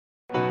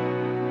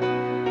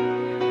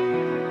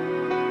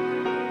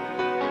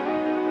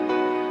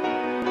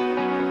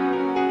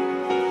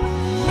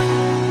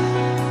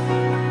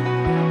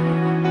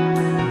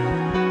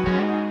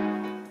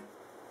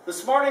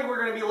morning we're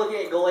going to be looking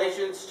at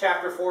Galatians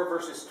chapter 4,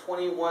 verses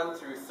 21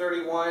 through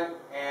 31,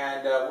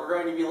 and we're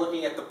going to be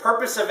looking at the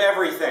purpose of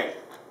everything.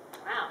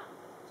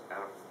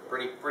 Wow.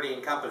 Pretty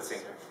encompassing.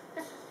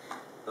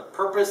 The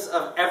purpose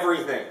of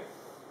everything.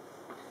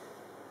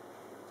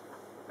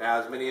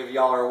 Now, as many of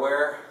y'all are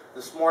aware,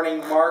 this morning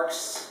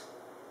marks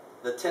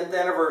the 10th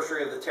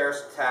anniversary of the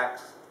terrorist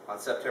attacks on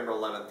September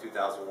 11,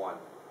 2001.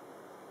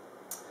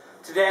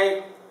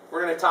 Today,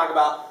 we're going to talk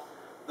about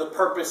the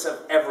purpose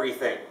of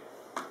everything.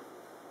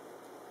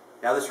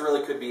 Now, this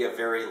really could be a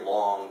very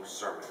long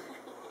sermon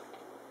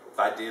if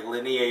I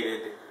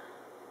delineated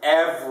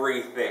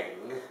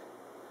everything.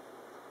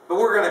 But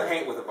we're going to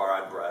paint with a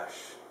broad brush.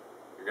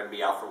 You're going to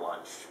be out for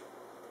lunch.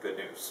 Good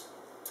news.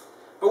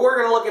 But we're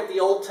going to look at the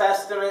Old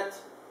Testament,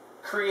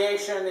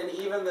 creation, and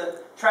even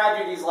the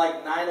tragedies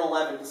like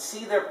 9/11 to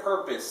see their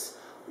purpose.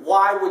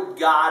 Why would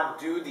God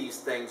do these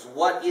things?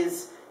 What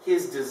is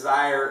His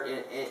desire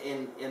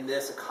in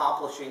this,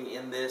 accomplishing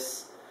in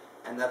this?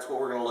 And that's what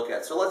we're going to look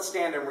at. So let's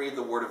stand and read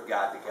the Word of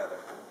God together.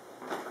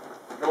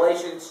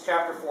 Galatians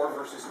chapter 4,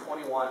 verses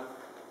 21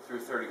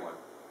 through 31.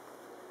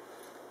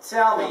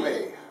 Tell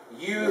me,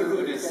 you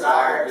who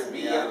desire to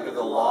be under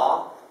the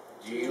law,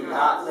 do you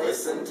not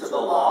listen to the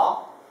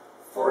law?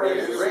 For it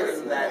is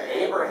written that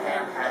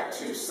Abraham had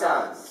two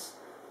sons,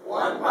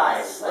 one by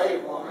a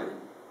slave woman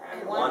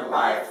and one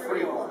by a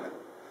free woman.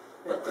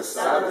 But the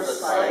son of the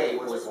slave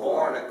was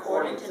born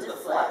according to the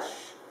flesh,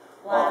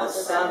 while the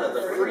son of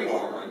the free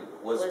woman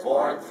was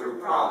born through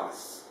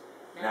promise.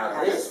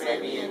 Now this may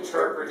be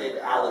interpreted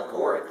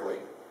allegorically.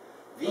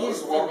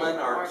 These women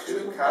are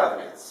two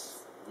covenants.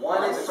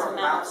 One is from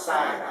Mount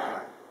Sinai,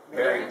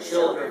 bearing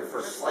children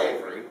for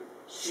slavery.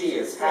 She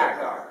is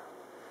Hagar.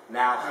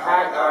 Now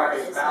Hagar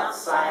is Mount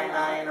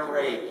Sinai in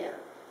Arabia.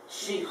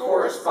 She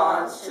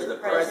corresponds to the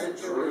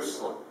present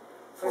Jerusalem,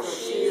 for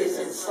she is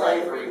in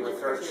slavery with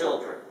her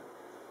children.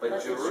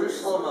 But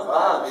Jerusalem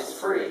above is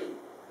free,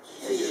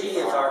 and she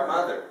is our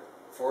mother.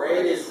 For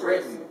it is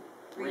written,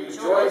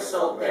 Rejoice,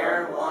 O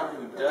barren one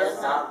who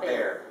does not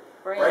bear.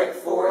 Break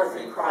forth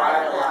and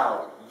cry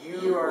aloud, you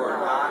who are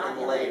not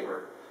in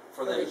labor.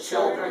 For the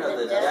children of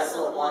the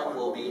desolate one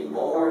will be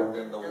more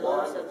than the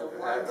ones of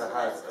the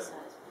husband.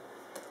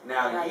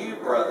 Now you,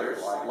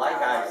 brothers, like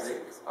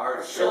Isaac,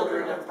 are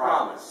children of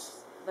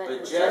promise.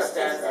 But just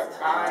as the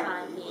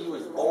time he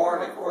was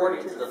born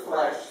according to the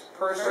flesh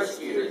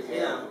persecuted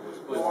him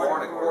who was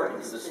born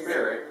according to the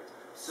Spirit,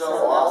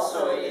 so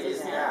also it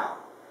is now.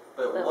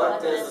 But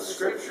what does the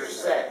Scripture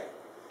say?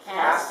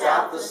 Cast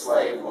out the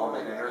slave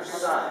woman and her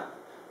son,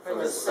 for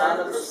the son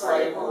of the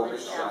slave woman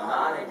shall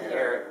not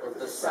inherit with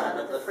the son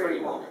of the free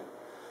woman.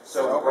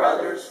 So,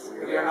 brothers,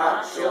 we are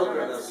not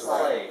children of the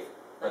slave,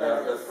 but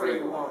of the free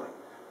woman.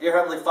 Dear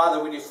Heavenly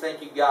Father, we just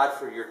thank you, God,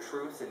 for your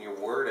truth and your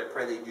word. I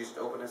pray that you just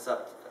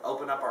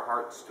open up our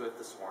hearts to it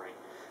this morning.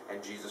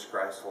 In Jesus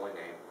Christ's holy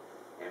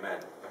name, amen.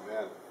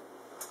 Amen.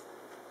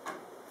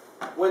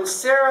 When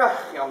Sarah,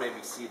 y'all may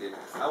be seated.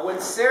 When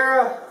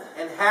Sarah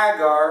and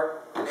Hagar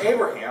and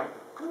Abraham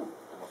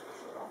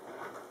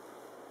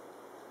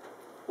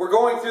were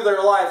going through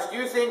their lives, do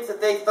you think that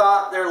they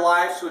thought their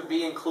lives would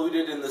be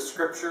included in the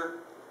Scripture?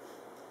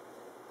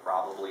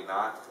 Probably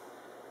not.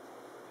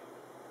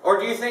 Or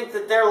do you think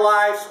that their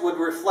lives would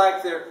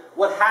reflect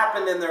what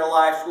happened in their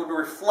lives would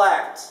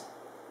reflect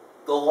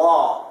the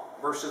law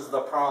versus the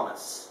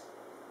promise?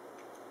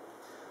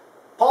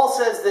 Paul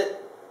says that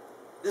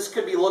this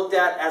could be looked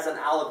at as an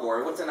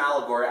allegory. What's an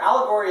allegory?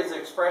 Allegory is an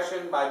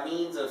expression by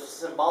means of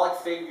symbolic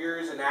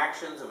figures and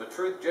actions of a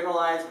truth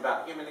generalized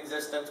about human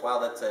existence. Wow,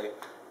 that's a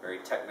very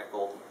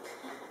technical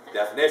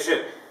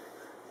definition.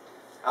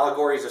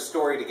 Allegory is a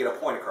story to get a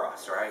point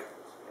across, right?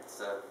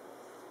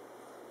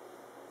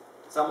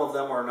 Some of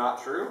them are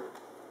not true.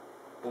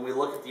 When we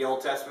look at the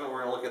Old Testament,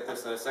 we're going to look at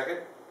this in a second.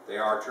 They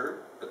are true,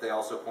 but they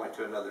also point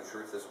to another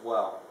truth as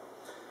well.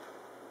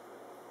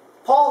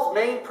 Paul's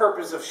main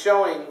purpose of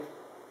showing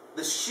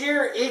the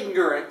sheer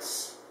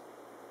ignorance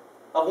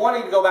of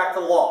wanting to go back to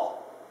the law.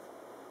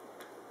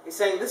 He's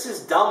saying, this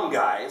is dumb,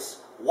 guys.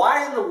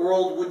 Why in the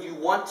world would you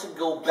want to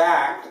go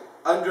back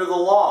under the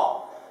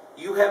law?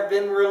 You have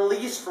been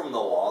released from the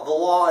law. The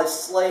law is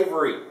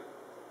slavery.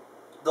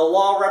 The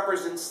law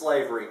represents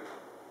slavery.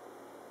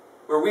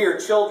 Where we are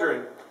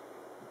children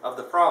of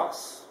the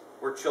promise.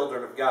 We're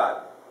children of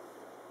God.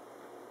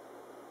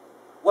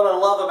 What I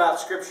love about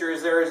Scripture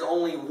is there is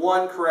only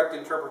one correct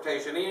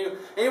interpretation.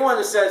 Anyone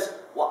that says,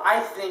 well, I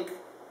think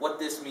what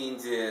this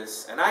means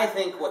is, and I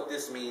think what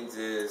this means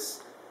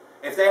is,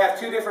 if they have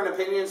two different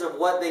opinions of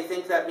what they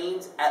think that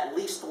means, at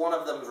least one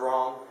of them is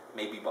wrong,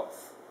 maybe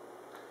both.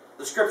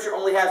 The Scripture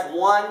only has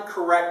one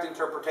correct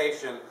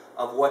interpretation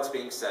of what's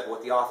being said,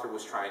 what the author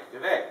was trying to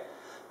convey.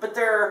 But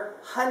there are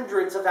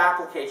hundreds of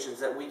applications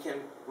that we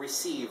can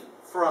receive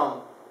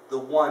from the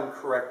one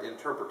correct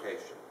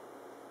interpretation.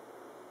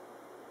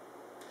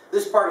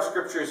 this part of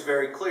Scripture is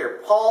very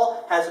clear.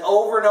 Paul has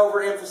over and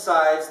over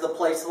emphasized the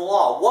place of the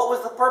law. What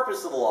was the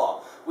purpose of the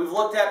law? We've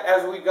looked at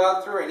as we've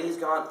gone through it, and he's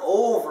gone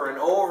over and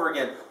over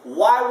again.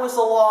 Why was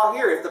the law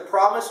here? If the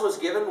promise was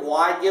given,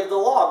 why give the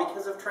law?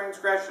 Because of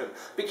transgression,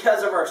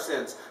 because of our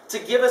sins. To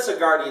give us a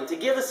guardian, to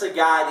give us a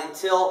guide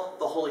until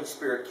the Holy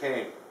Spirit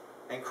came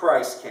and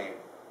Christ came.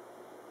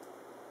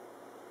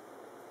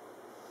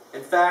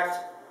 In fact,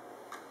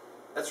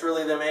 that's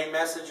really the main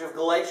message of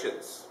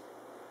Galatians.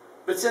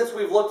 But since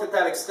we've looked at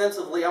that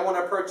extensively, I want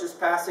to approach this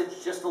passage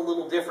just a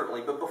little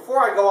differently. But before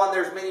I go on,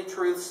 there's many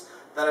truths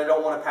that I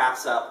don't want to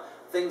pass up.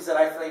 Things that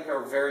I think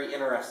are very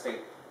interesting.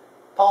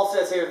 Paul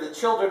says here, the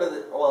children of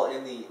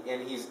the,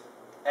 and he's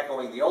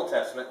echoing the Old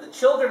Testament, the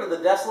children of the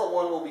desolate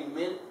one will be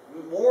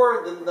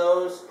more than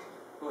those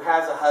who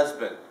has a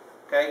husband.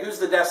 Okay, who's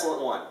the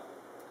desolate one?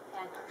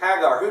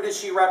 Hagar. Who does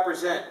she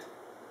represent?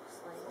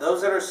 Slaves.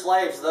 Those that are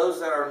slaves,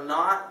 those that are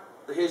not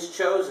his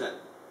chosen.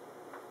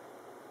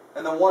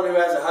 And the one who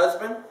has a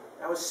husband,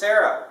 that was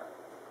Sarah.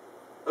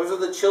 Those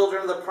are the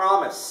children of the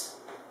promise.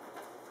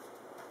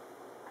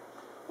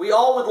 We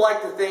all would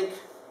like to think,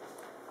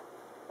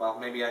 well,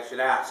 maybe I should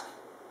ask.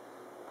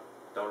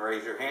 Don't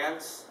raise your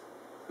hands.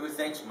 Who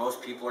thinks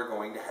most people are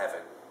going to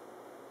heaven?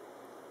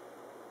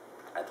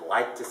 I'd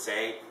like to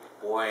say,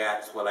 boy,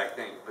 that's what I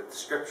think. But the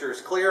Scripture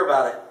is clear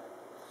about it.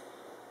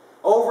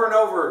 Over and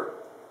over,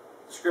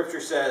 the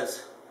Scripture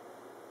says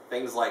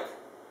things like,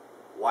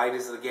 wide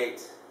is the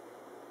gate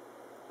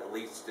that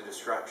leads to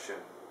destruction,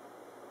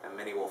 and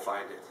many will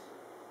find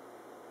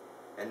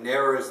it. And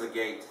narrow is the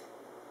gate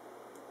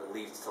that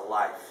leads to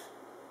life,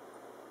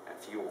 and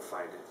few will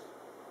find it.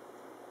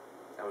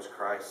 That was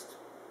Christ.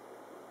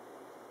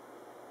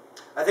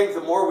 I think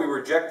the more we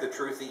reject the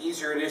truth, the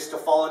easier it is to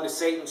fall into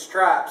Satan's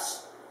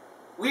traps.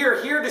 We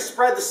are here to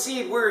spread the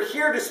seed. We're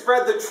here to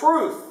spread the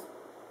truth.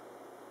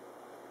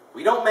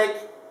 We don't make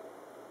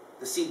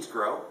the seeds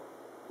grow.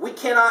 We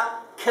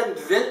cannot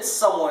convince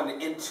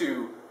someone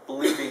into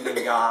believing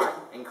in God,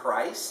 in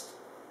Christ.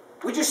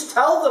 We just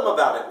tell them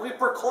about it. We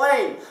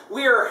proclaim.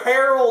 We are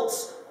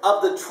heralds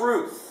of the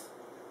truth.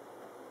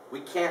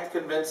 We can't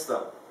convince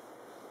them.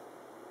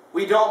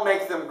 We don't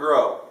make them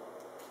grow.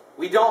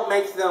 We don't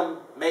make them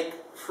make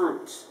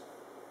fruit.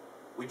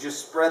 We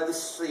just spread the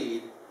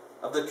seed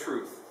of the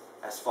truth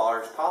as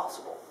far as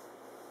possible.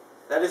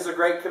 That is the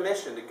Great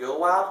Commission, to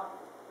go out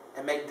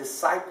and make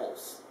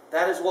disciples.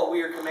 That is what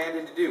we are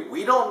commanded to do.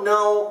 We don't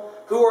know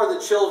who are the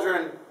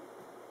children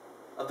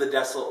of the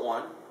desolate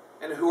one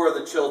and who are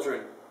the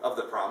children of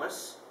the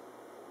promise.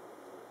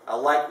 I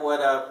like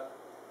what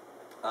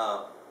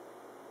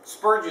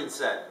Spurgeon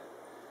said.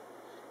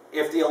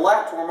 If the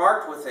elect were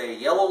marked with a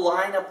yellow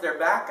line up their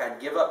back,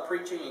 I'd give up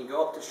preaching and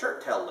go up to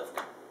shirt tail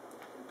lifting.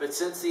 But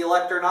since the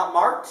elect are not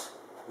marked,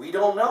 we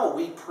don't know.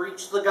 We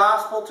preach the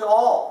gospel to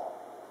all.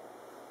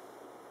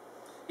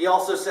 He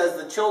also says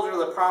the children of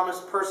the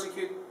promise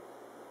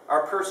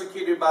are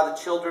persecuted by the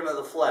children of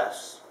the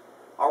flesh.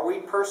 Are we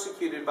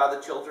persecuted by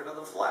the children of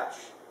the flesh?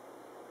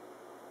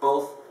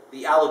 Both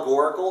the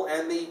allegorical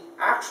and the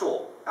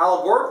actual.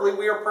 Allegorically,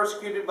 we are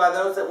persecuted by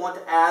those that want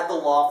to add the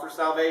law for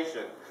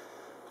salvation.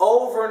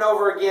 Over and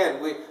over again.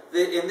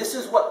 And this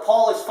is what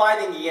Paul is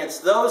fighting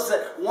against. Those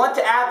that want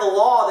to add the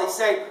law, they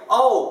say,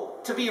 oh,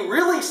 to be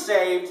really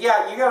saved,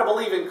 yeah, you got to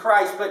believe in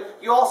Christ, but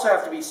you also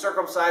have to be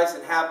circumcised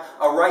and have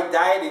a right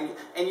diet,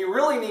 and you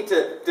really need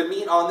to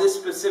meet on this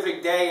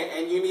specific day,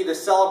 and you need to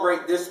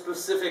celebrate this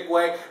specific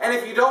way. And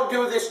if you don't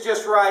do this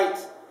just right,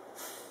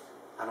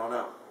 I don't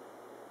know.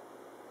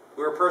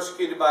 We're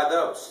persecuted by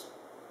those.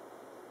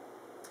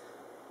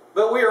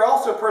 But we are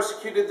also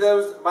persecuted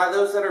by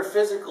those that are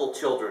physical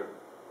children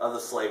of the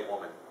slave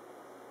woman.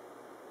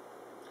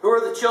 Who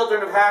are the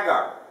children of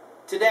Hagar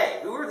today?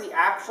 Who are the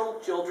actual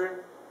children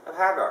of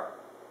Hagar?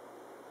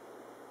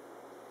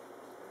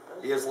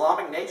 The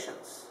Islamic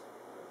nations.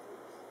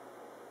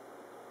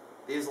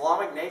 The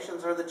Islamic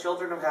nations are the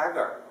children of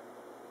Hagar.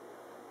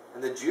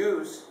 And the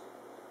Jews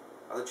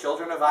are the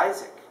children of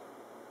Isaac.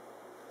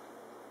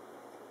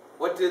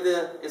 What do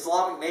the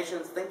Islamic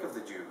nations think of the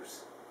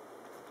Jews?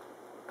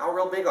 Not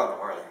real big on them,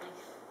 are they?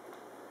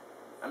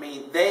 I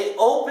mean, they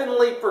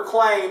openly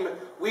proclaim,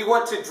 we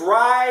want to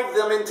drive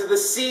them into the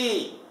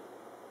sea.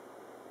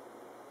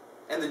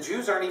 And the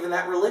Jews aren't even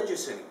that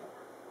religious anymore.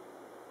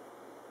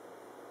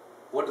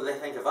 What do they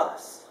think of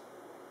us?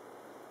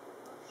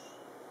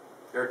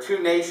 There are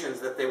two nations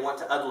that they want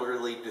to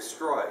utterly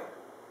destroy.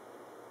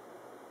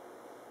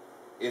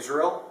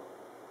 Israel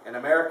and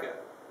America.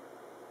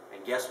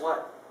 And guess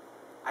what?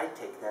 I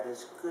take that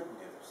as good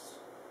news.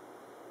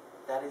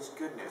 That is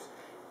good news.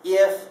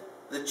 If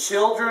the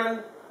children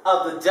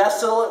of the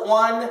desolate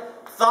one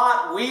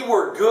thought we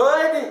were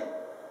good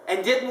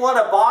and didn't want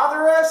to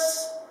bother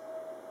us,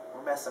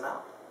 we're messing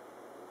up.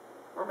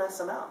 We're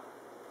messing up.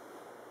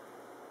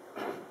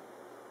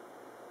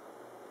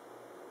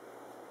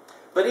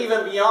 But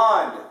even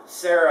beyond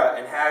Sarah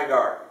and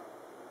Hagar,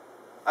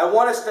 I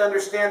want us to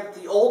understand that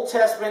the Old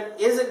Testament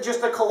isn't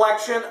just a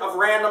collection of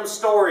random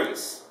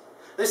stories.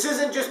 This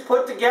isn't just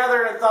put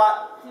together and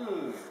thought,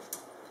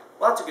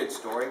 well, that's a good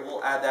story,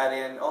 we'll add that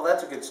in. Oh,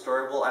 that's a good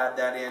story, we'll add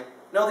that in.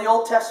 No, the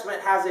Old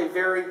Testament has a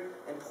very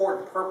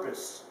important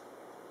purpose.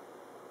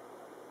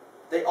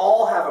 They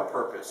all have a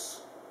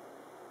purpose.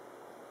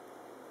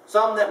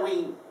 Some that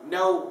we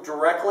know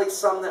directly,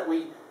 some that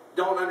we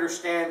don't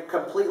understand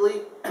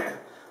completely.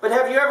 But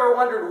have you ever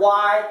wondered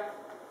why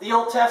the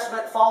Old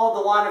Testament followed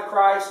the line of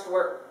Christ,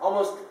 where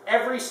almost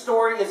every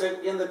story is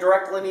in the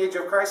direct lineage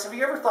of Christ? Have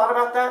you ever thought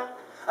about that?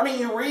 I mean,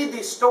 you read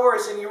these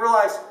stories and you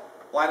realize,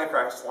 line of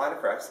Christ, line of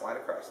Christ, line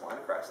of Christ, line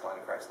of Christ, line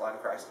of Christ, line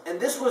of Christ. And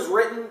this was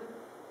written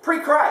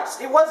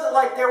pre-Christ. It wasn't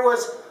like there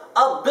was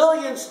a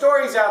billion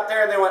stories out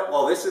there and they went,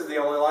 well, this is the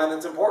only line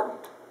that's important.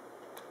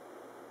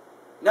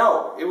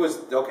 No, it was,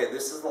 okay,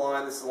 this is the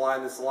line, this is the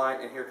line, this is the line,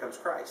 and here comes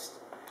Christ.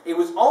 It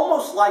was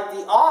almost like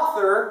the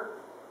author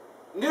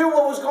knew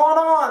what was going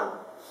on.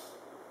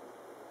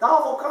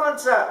 Novel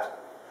concept.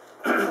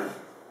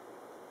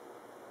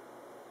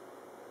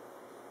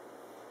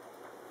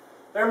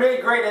 There are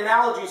many great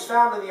analogies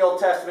found in the Old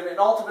Testament, and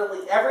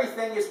ultimately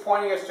everything is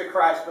pointing us to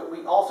Christ, but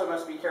we also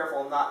must be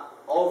careful not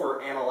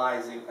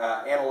over-analyzing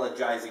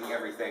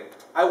everything.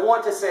 I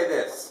want to say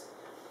this.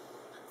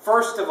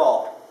 First of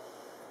all,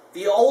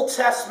 the Old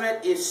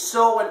Testament is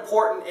so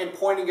important in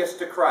pointing us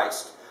to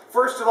Christ.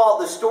 First of all,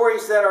 the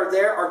stories that are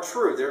there are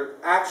true.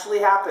 They actually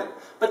happened.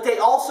 But they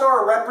also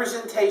are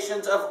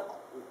representations of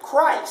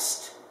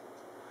Christ.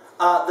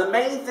 The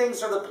main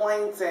things are the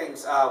plain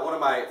things. One of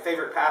my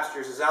favorite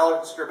pastors is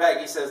Alistair Begg.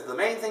 He says, the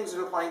main things are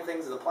the plain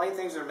things, and the plain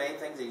things are the main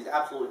things. He's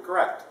absolutely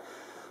correct.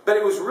 But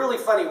it was really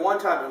funny one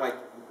time, my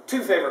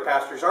two favorite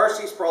pastors,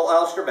 R.C. Sproul,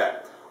 Alistair Begg,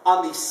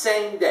 on the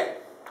same day.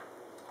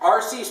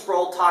 R.C.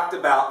 Sproul talked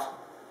about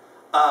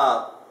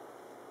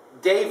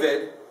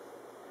David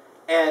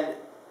and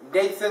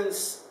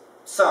Nathan's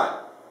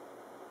son,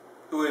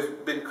 who has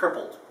been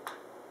crippled.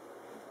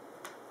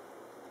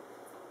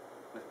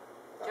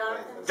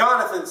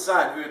 Jonathan's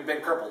son, who had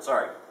been crippled,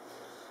 sorry.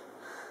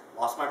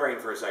 Lost my brain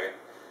for a second.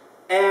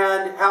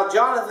 And how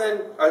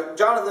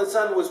Jonathan's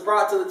son was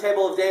brought to the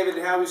table of David,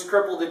 and how he was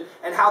crippled,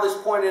 and how this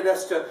pointed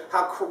us to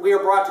how we are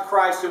brought to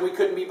Christ, and we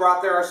couldn't be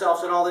brought there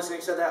ourselves, and all this. And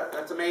he said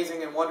that's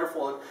amazing and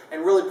wonderful,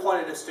 and really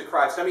pointed us to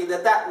Christ. I mean,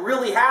 that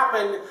really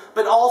happened,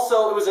 but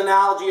also it was an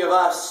analogy of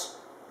us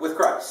with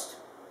Christ.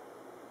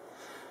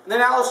 And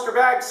then Alistair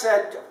Begg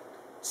said,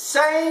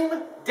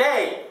 same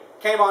day,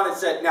 came on and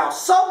said, now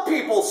some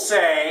people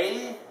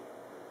say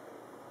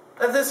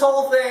that this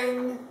whole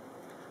thing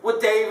with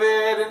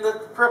David and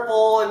the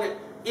cripple and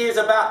is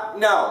about,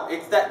 no,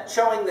 it's that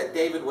showing that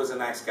David was a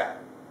nice guy.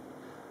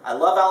 I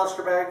love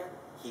Alistair Begg.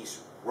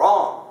 He's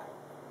wrong.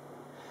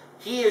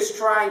 He is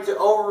trying to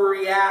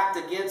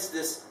overreact against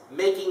this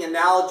making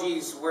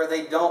analogies where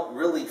they don't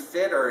really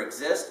fit or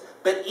exist.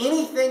 But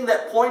anything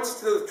that points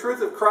to the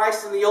truth of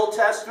Christ in the Old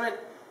Testament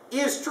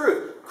is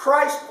truth.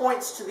 Christ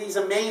points to these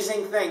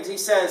amazing things. He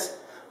says,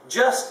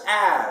 just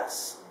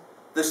as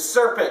the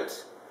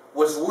serpent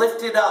was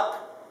lifted up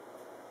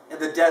in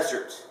the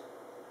desert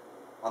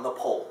on the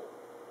pole,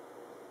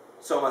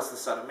 so must the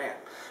Son of Man.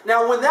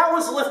 Now, when that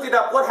was lifted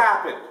up, what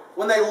happened?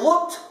 When they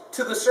looked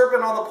to the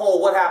serpent on the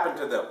pole, what happened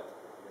to them?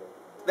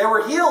 They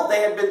were healed.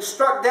 They had been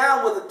struck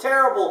down with a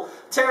terrible,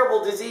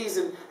 terrible disease,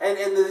 and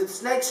the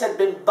snakes had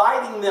been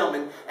biting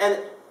them, and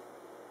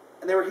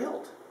they were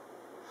healed.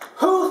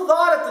 Who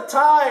thought at the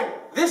time,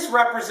 this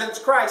represents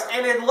Christ?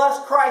 And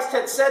unless Christ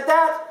had said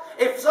that,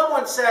 if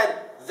someone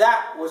said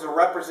that was a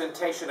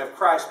representation of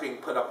Christ being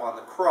put up on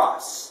the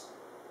cross,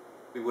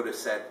 we would have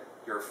said,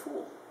 you're a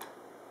fool.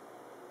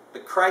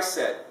 But Christ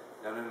said,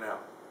 no, no, no.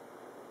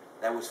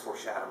 That was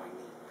foreshadowing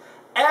me.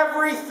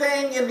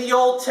 Everything in the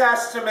Old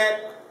Testament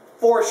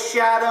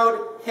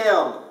foreshadowed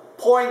Him,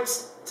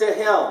 points to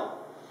Him.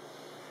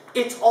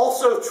 It's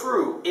also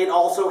true. It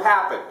also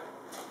happened.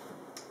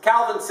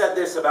 Calvin said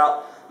this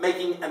about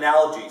making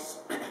analogies.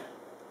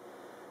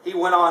 He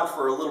went on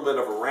for a little bit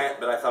of a rant,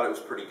 but I thought it was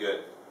pretty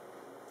good.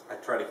 I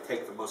try to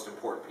take the most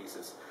important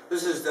pieces.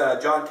 This is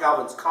John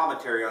Calvin's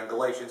commentary on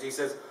Galatians. He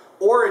says,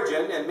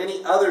 Origen and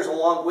many others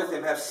along with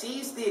him have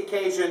seized the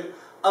occasion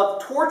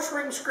of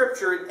torturing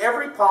Scripture in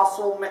every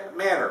possible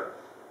manner,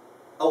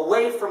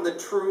 away from the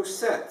true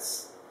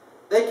sense.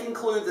 They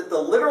conclude that the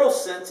literal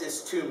sense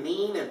is too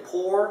mean and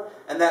poor,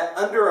 and that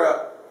under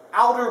an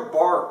outer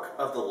bark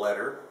of the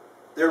letter,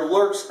 there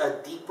lurks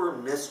a deeper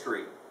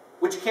mystery,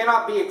 which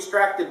cannot be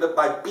extracted but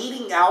by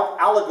beating out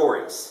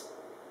allegories.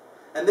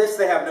 And this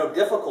they have no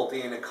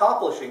difficulty in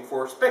accomplishing,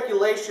 for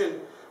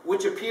speculation,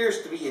 which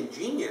appears to be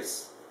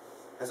ingenious,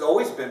 has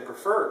always been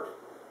preferred,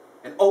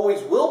 and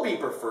always will be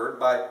preferred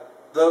by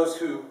those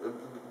who,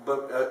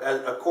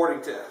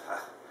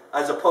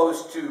 as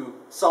opposed to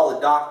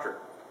solid doctrine.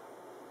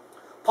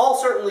 Paul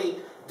certainly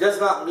does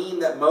not mean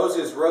that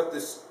Moses wrote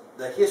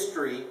the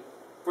history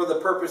for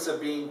the purpose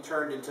of being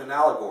turned into an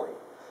allegory,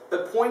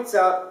 but points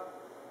out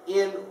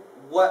in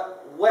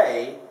what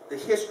way the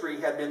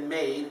history had been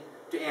made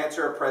to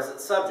answer a present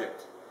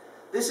subject.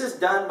 This is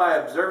done by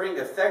observing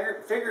a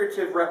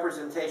figurative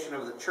representation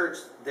of the church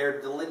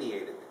there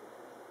delineated.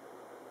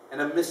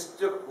 and a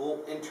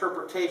mystical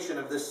interpretation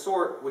of this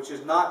sort which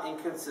is not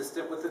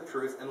inconsistent with the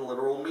truth and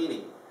literal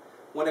meaning.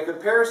 When a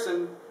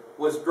comparison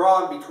was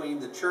drawn between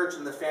the church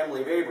and the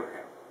family of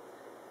Abraham,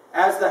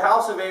 as the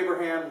house of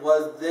Abraham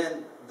was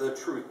then the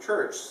true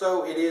church,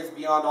 so it is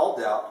beyond all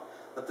doubt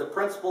that the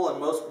principal and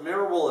most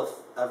memorable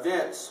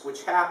events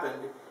which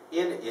happened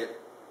in it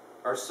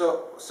are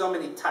so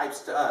many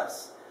types to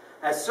us.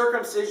 As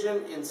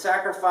circumcision in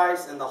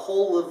sacrifice and the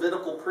whole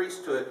Levitical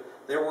priesthood,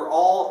 there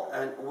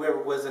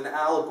was an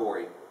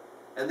allegory.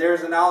 And there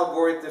is an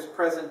allegory at this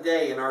present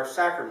day in our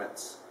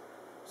sacraments.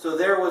 So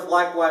there was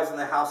likewise in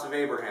the house of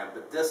Abraham,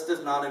 but this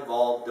does not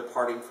involve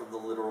departing from the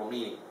literal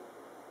meaning.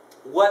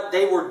 What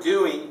they were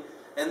doing,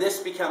 and this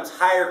becomes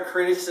higher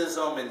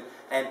criticism,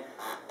 and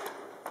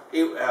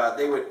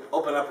they would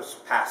open up a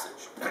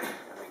passage. And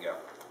they go,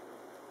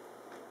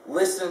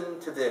 listen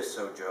to this,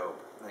 O Job.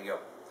 And they go,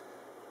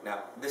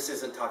 now, this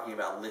isn't talking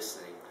about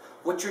listening.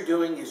 What you're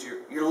doing is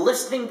you're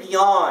listening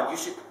beyond.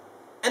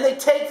 And they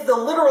take the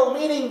literal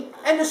meaning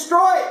and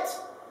destroy it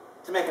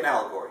to make an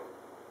allegory.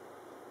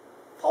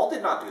 Paul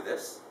did not do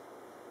this.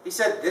 He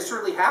said, this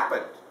really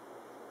happened.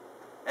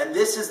 And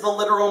this is the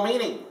literal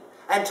meaning.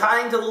 And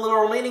tying to the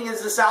literal meaning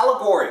is this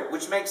allegory,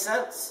 which makes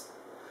sense.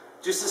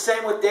 Just the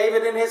same with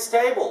David and his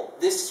table.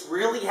 This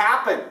really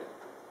happened.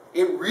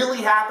 It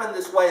really happened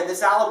this way. And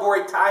this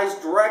allegory ties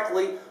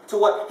directly to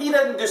what... He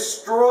doesn't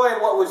destroy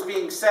what was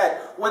being said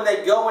when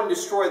they go and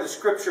destroy the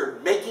Scripture,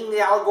 making the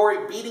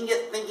allegory, beating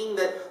it, thinking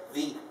that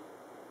the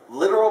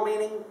literal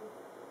meaning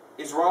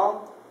is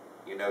wrong.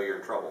 You know you're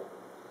in trouble.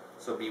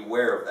 So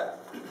beware of that.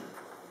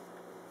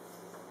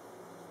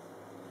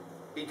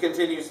 He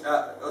continues,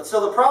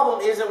 so the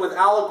problem isn't with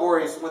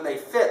allegories when they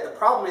fit. The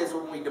problem is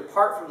when we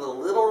depart from the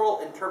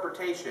literal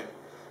interpretation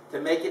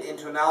to make it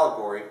into an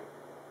allegory,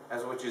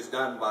 as which is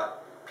done by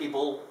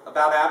people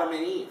about Adam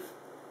and Eve.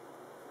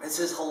 This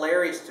is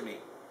hilarious to me.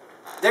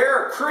 There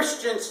are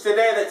Christians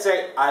today that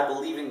say, I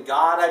believe in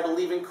God, I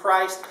believe in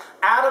Christ.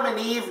 Adam and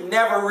Eve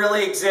never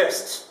really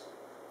existed.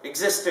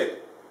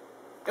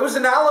 It was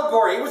an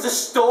allegory. It was a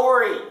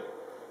story.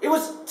 It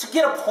was to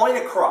get a point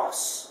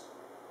across.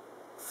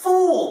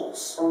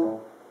 Fools.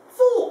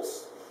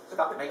 Fools.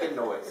 Stop making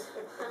noise.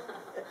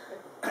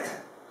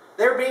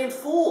 They're being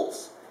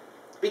fools.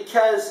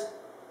 Because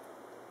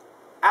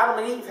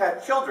Adam and Eve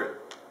had children.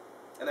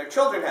 And their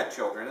children had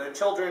children. And their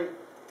children.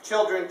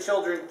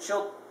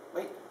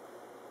 Wait.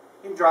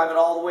 You can drive it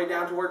all the way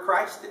down to where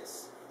Christ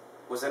is.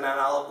 Was it an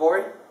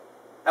allegory?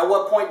 At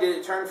what point did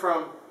it turn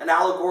from an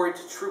allegory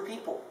to true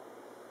people?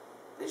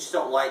 They just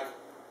don't like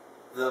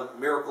the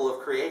miracle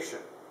of creation.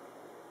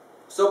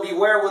 So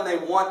beware when they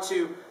want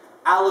to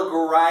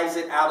allegorize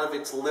it out of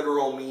its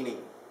literal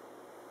meaning.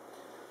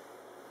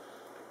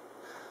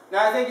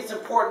 Now I think it's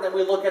important that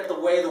we look at the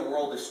way the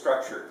world is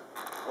structured.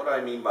 What do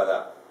I mean by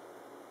that?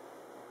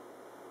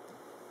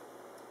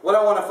 What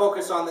I want to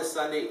focus on this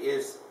Sunday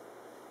is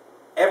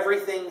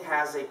everything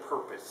has a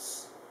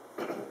purpose.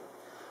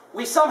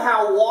 We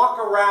somehow walk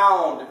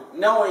around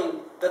knowing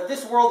that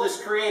this world is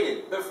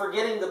created, but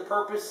forgetting the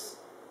purpose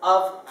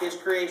of His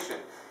creation.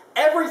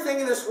 Everything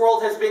in this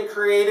world has been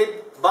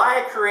created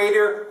by a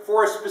Creator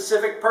for a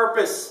specific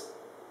purpose.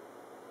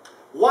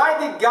 Why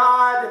did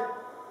God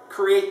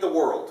create the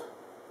world?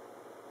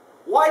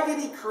 Why did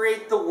He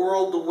create the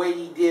world the way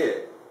He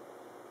did?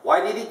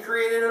 Why did He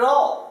create it at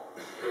all?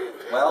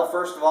 Well,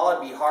 first of all,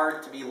 it'd be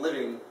hard to be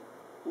living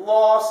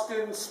lost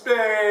in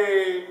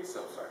space.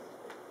 Oh, sorry.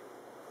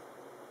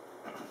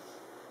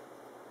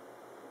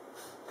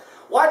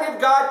 Why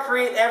did God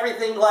create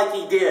everything like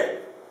He did?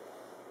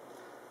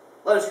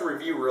 Let us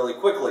review really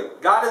quickly.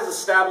 God has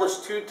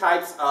established two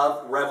types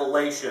of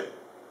revelation.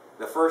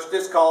 The first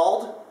is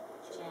called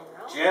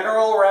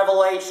general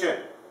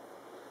revelation.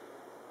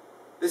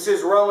 This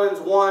is Romans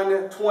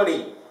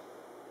 1:20. It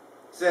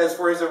says,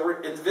 for His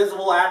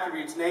invisible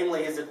attributes,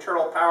 namely His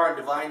eternal power and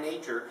divine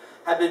nature,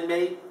 have been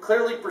made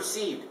clearly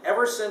perceived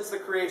ever since the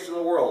creation of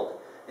the world,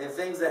 and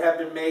things that have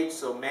been made,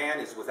 so man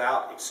is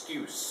without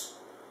excuse.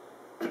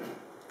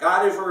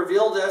 God has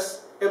revealed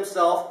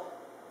Himself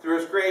through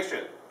His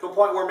creation, to a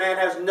point where man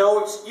has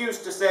no excuse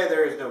to say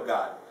there is no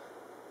God.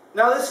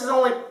 Now this is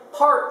only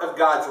part of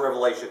God's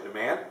revelation to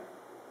man.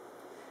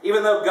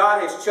 Even though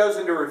God has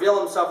chosen to reveal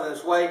Himself in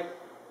this way,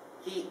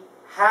 He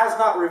has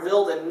not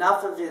revealed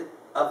enough of it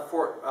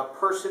for a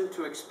person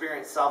to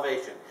experience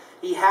salvation.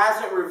 He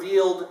hasn't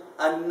revealed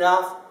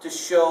enough to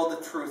show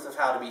the truth of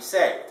how to be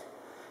saved.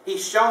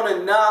 He's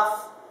shown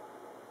enough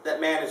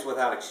that man is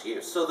without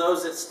excuse. So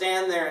those that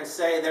stand there and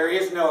say there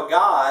is no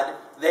God,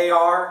 they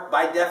are,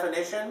 by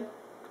definition,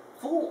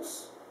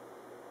 fools.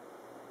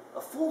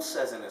 A fool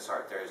says in his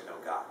heart there is no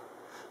God.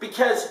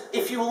 Because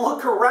if you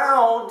look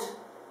around,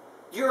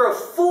 you're a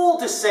fool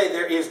to say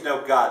there is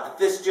no God, that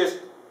this just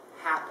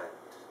happened.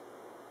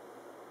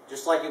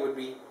 Just like it would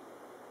be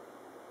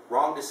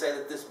wrong to say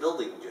that this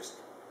building just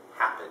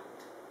happened.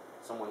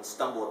 Someone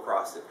stumbled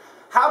across it.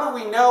 How do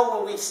we know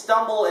when we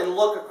stumble and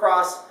look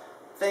across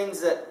things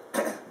that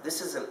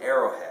this is an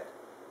arrowhead,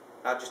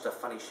 not just a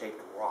funny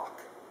shaped rock?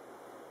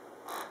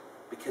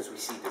 Because we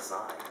see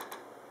design.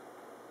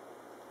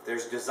 If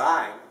there's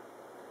design,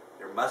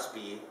 there must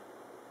be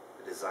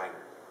a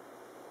designer.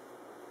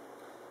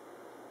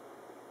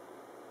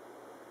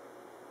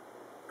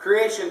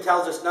 Creation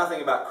tells us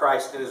nothing about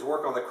Christ and his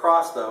work on the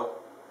cross, though.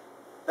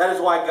 That is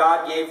why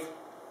God gave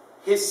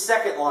his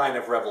second line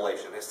of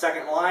revelation. His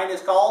second line is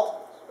called?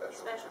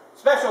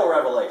 Special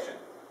revelation.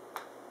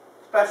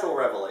 Special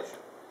revelation.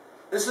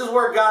 This is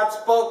where God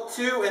spoke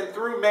to and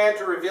through man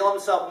to reveal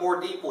himself more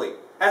deeply.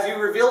 Has he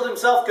revealed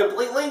himself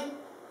completely?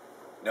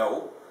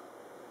 No.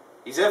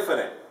 He's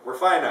infinite. We're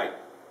finite.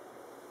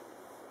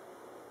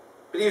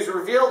 But he has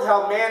revealed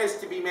how man is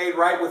to be made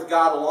right with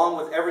God along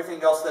with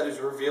everything else that is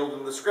revealed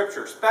in the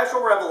Scripture.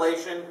 Special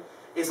revelation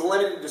is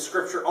limited to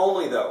Scripture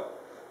only, though.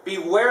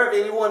 Beware of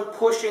anyone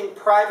pushing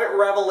private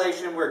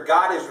revelation where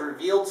God has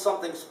revealed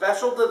something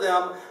special to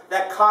them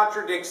that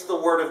contradicts the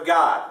Word of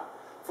God.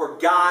 For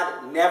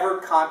God never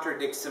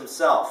contradicts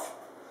himself.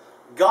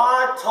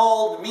 God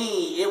told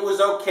me it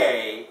was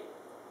okay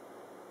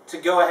to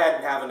go ahead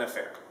and have an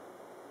affair.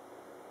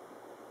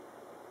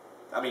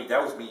 I mean,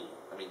 that was me.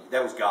 I mean,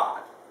 that was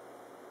God.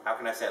 How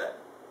can I say that?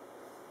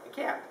 I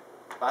can't.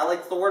 It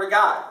violates the Word of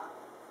God.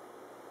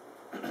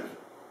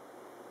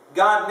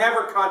 God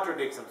never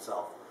contradicts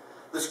himself.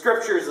 The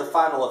Scripture is the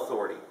final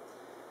authority.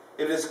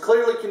 If it is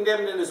clearly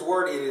condemned in his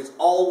Word, it is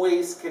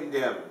always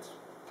condemned.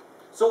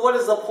 So what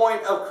is the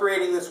point of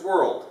creating this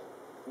world?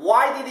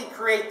 Why did he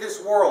create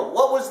this world?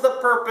 What was the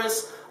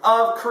purpose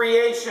of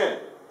creation?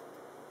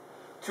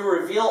 To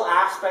reveal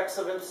aspects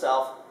of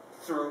himself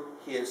through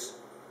his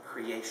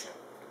creation.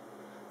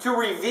 To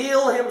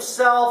reveal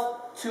himself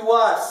to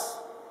us.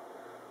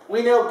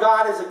 We know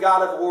God is a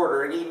God of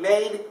order, and he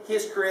made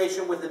his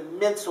creation with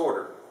immense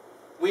order.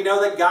 We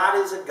know that God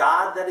is a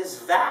God that is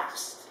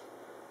vast.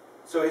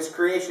 So his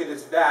creation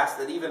is vast,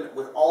 that even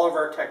with all of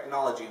our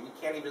technology, we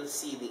can't even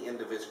see the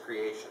end of his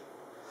creation.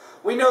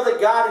 We know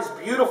that God is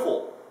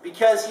beautiful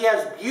because he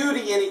has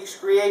beauty in his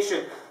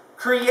creation.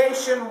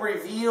 Creation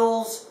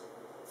reveals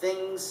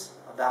things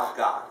about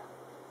God.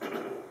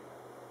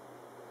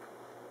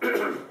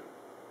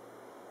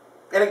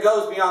 And it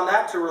goes beyond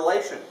that to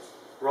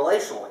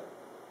relationally.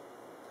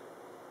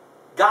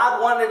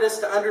 God wanted us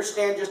to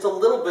understand just a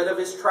little bit of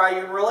his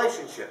triune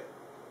relationship.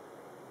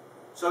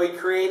 So he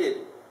created,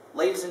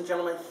 ladies and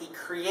gentlemen, he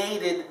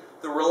created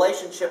the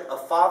relationship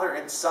of Father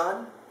and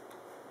Son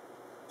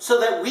so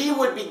that we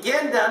would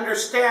begin to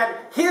understand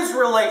his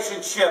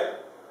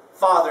relationship,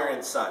 Father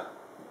and Son.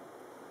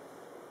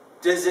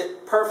 Does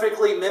it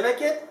perfectly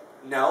mimic it?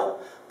 No,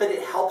 but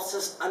it helps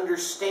us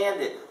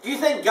understand it. Do you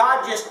think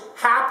God just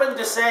happened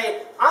to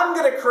say, I'm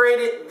going to create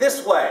it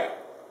this way?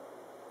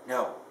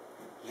 No,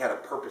 he had a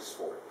purpose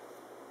for it.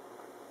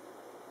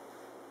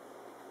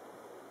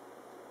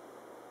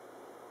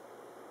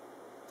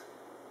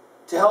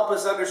 To help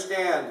us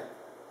understand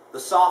the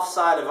soft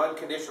side of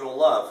unconditional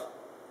love,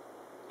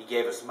 he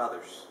gave us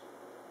mothers.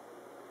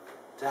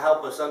 To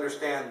help us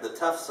understand the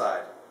tough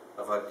side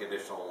of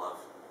unconditional love,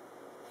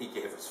 he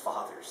gave us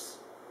fathers.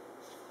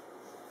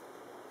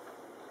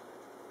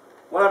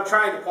 What I'm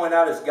trying to point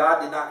out is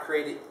God did not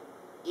create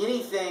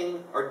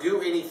anything or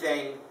do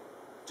anything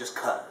just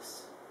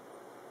cause.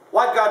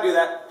 Why'd God do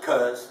that?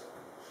 Cause.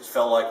 Just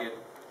felt like it.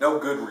 No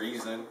good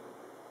reason.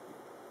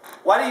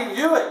 Why did he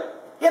do it?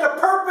 He had a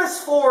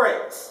purpose for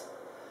it.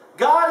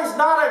 God is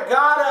not a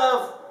God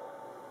of,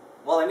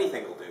 well,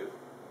 anything will do.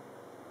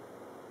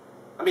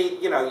 I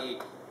mean,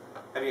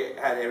 have you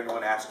had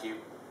everyone ask you,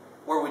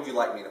 where would you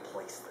like me to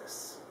place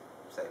this?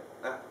 Say,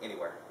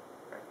 anywhere.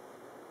 Right?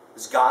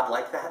 Is God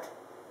like that?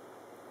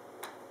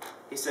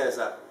 He says,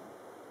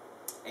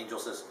 Angel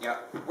says,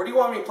 where do you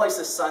want me to place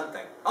this sun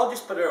thing? I'll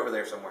just put it over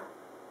there somewhere.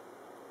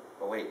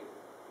 But wait,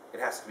 it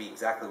has to be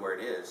exactly where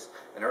it is.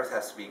 And Earth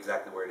has to be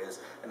exactly where it is.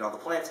 And all the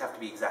planets have to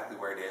be exactly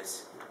where it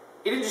is.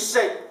 He didn't just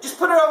say, just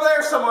put it over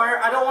there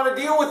somewhere. I don't want to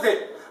deal with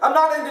it. I'm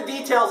not into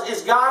details.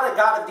 Is God a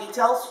God of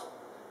details?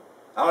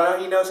 I don't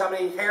know. He knows how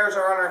many hairs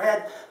are on our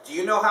head. Do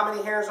you know how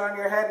many hairs are on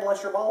your head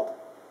unless you're bald?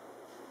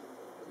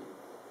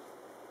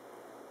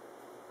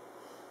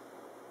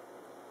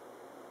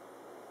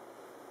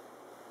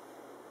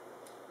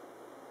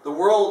 The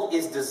world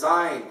is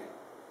designed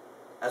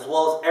as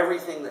well as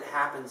everything that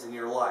happens in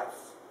your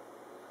life.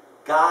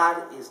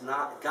 God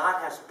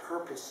has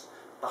purpose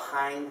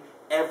behind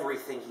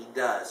everything he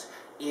does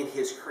in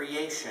his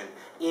creation,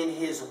 in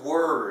his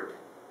word,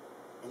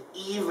 and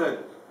even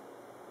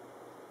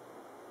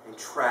in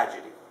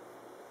tragedy.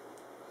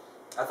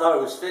 I thought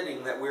it was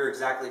fitting that we're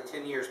exactly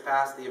 10 years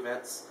past the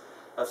events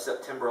of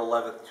September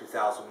 11th,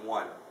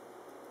 2001.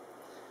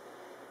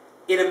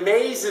 It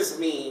amazes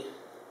me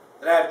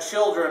that I have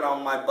children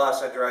on my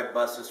bus. I drive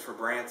buses for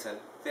Branson,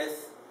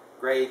 5th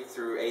grade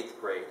through 8th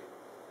grade.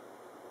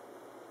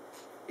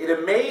 It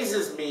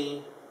amazes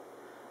me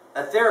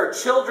that there are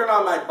children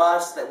on my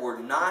bus that were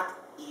not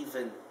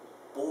even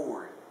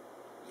born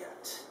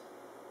yet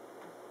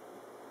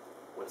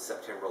when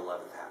September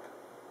 11th happened.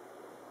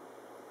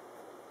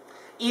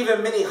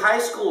 Even many high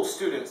school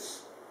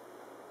students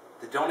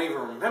that don't even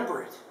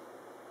remember it,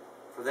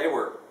 for they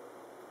were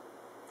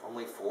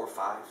Only 4,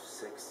 5,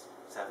 6,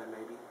 7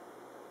 maybe.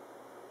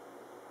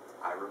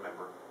 I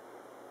remember.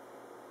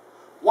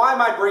 Why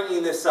am I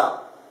bringing this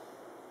up?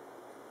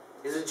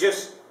 Is it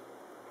just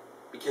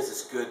because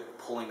it's good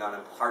pulling on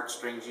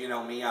heartstrings? You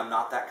know me, I'm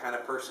not that kind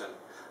of person.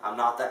 I'm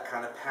not that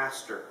kind of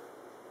pastor.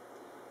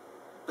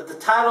 But the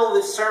title of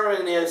this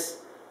sermon is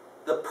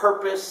The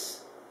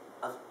Purpose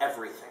of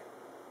Everything.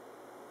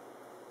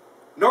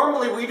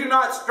 Normally we do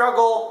not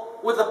struggle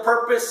with the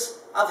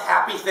purpose of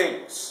happy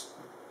things.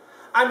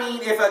 I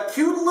mean, if a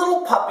cute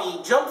little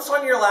puppy jumps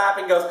on your lap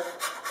and goes,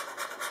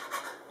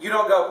 you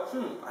don't go,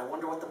 I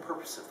wonder what the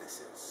purpose of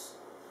this is.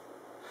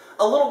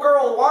 A little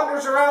girl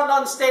wanders around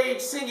on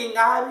stage singing, we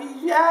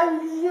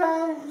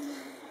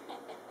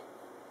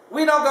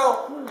don't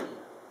go,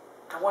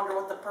 I wonder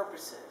what the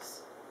purpose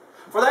is.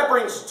 For that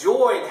brings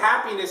joy and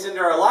happiness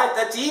into our life.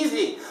 That's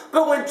easy.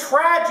 But when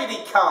tragedy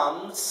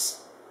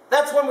comes,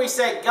 that's when we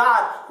say,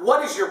 God,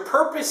 what is your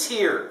purpose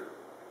here?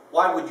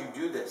 Why would you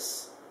do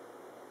this?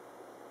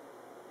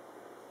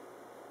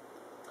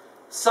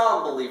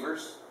 Some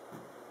believers,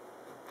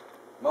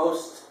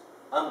 most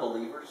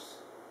unbelievers,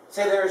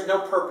 say there is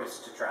no purpose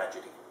to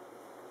tragedy.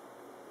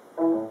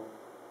 I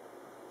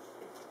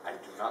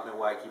do not know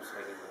why I keep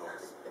making the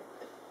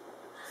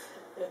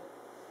noise.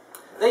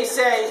 They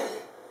say,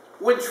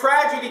 when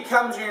tragedy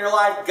comes in your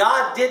life,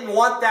 God didn't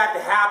want that to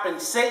happen.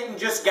 Satan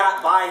just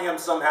got by him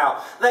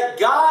somehow. That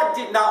God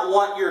did not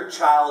want your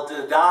child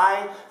to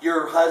die,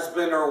 your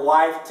husband or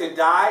wife to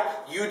die,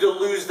 you to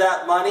lose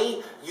that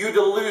money, you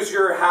to lose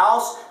your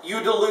house,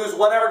 you to lose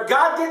whatever.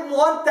 God didn't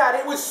want that.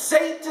 It was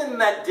Satan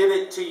that did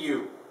it to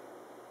you.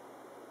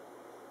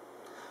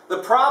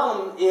 The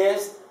problem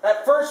is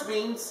that first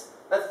means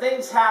that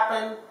things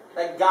happen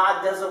that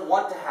God doesn't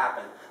want to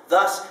happen.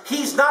 Thus,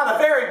 He's not a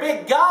very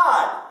big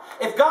God.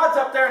 If God's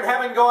up there in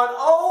heaven going,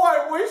 oh,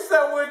 I wish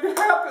that wouldn't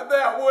happen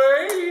that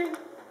way.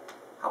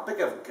 How big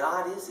of a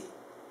God is He?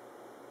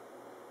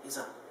 He's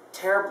a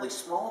terribly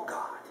small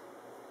God.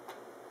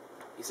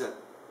 He's a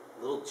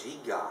little g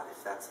God,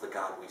 if that's the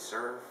God we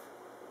serve.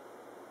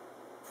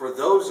 For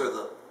those are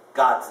the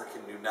gods that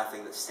can do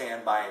nothing, that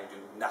stand by and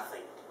do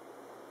nothing.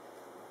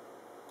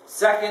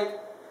 Second,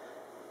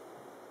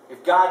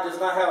 if God does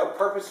not have a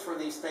purpose for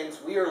these things,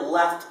 we are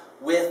left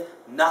with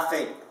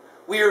nothing.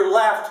 We are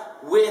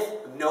left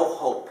with no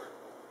hope.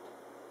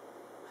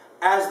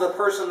 As the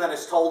person that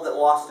is told that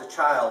lost a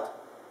child,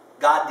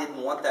 God didn't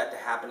want that to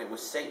happen. It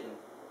was Satan.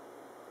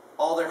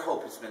 All their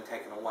hope has been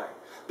taken away.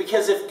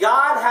 Because if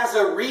God has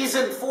a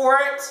reason for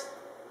it,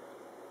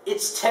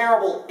 it's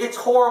terrible. It's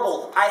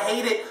horrible. I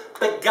hate it.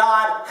 But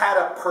God had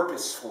a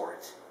purpose for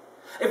it.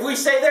 If we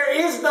say there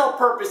is no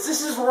purpose,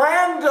 this is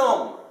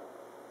random,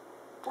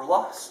 we're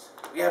lost.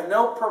 We have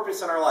no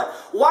purpose in our life.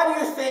 Why do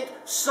you think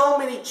so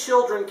many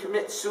children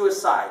commit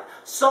suicide?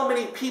 So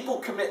many people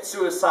commit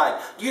suicide?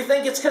 Do you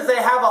think it's because they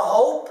have a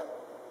hope?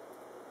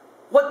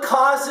 What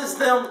causes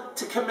them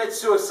to commit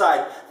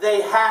suicide?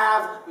 They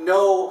have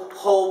no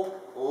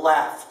hope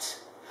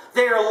left.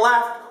 They are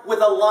left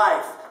with a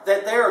life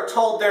that they are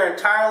told their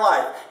entire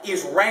life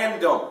is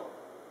random.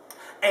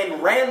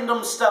 And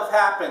random stuff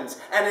happens.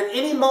 And at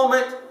any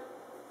moment,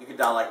 you could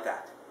die like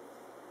that.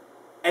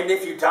 And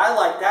if you die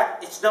like that,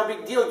 it's no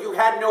big deal. You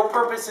had no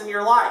purpose in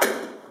your life.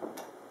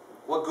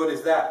 What good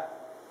is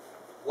that?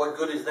 What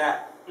good is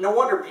that? No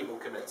wonder people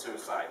commit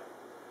suicide.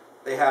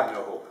 They have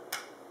no hope.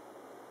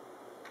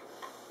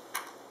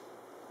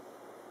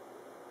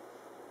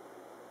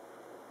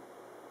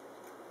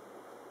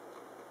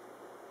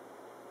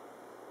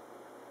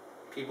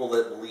 People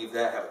that believe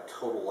that have a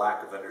total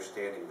lack of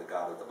understanding the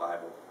God of the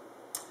Bible.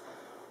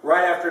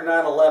 Right after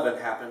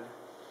 9/11 happened,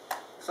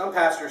 some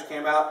pastors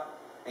came out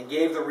and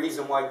gave the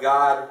reason why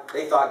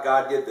they thought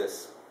God did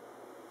this.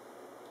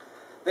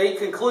 They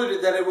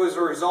concluded that it was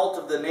a result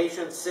of the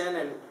nation's sin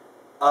and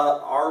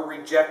our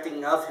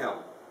rejecting of Him.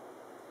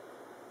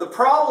 The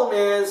problem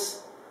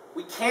is,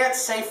 we can't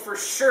say for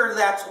sure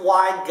that's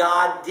why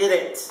God did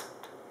it.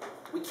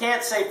 We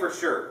can't say for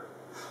sure.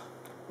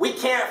 We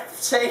can't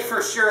say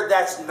for sure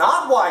that's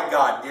not why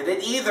God did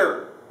it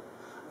either.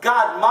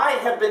 God might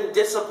have been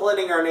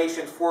disciplining our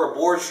nation for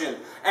abortion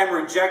and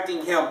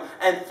rejecting Him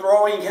and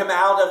throwing Him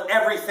out of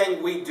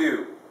everything we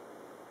do.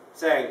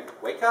 Saying,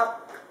 wake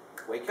up,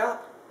 wake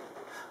up.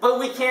 But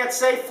we can't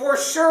say for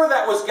sure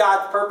that was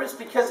God's purpose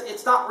because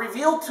it's not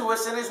revealed to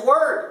us in His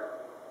Word.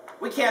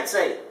 We can't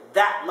say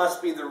that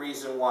must be the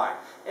reason why.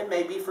 It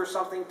may be for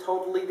something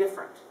totally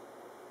different.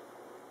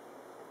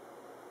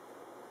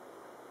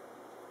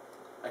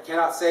 I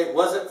cannot say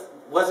was it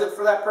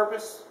for that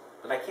purpose?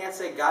 But I can't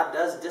say God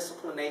does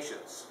discipline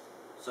nations.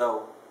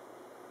 So,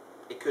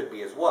 it could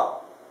be as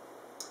well.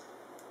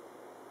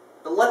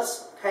 But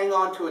let's hang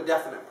on to a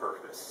definite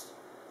purpose.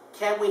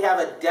 Can we have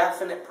a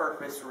definite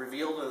purpose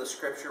revealed in the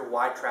Scripture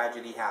why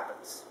tragedy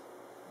happens?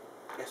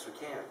 Yes, we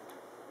can.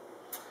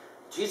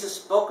 Jesus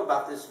spoke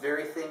about this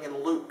very thing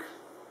in Luke.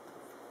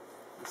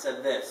 He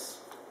said this.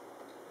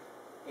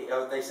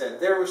 They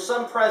said, there was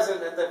some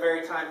present at that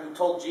very time who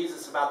told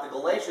Jesus about the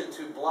Galatians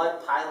whose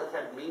blood Pilate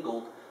had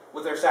mingled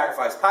with their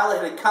sacrifice.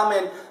 Pilate had come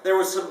in, there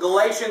was some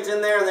Galatians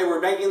in there, and they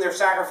were making their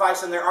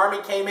sacrifice, and their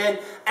army came in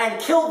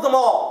and killed them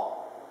all.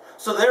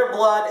 So their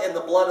blood and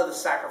the blood of the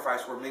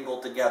sacrifice were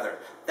mingled together.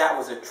 That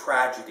was a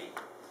tragedy.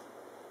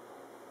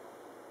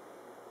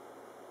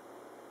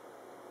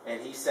 And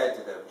he said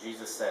to them,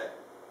 Jesus said,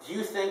 do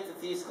you think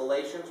that these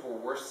Galatians were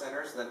worse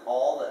sinners than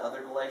all the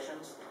other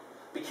Galatians,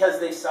 because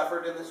they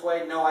suffered in this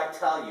way? No, I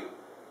tell you,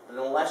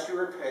 that unless you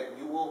repent,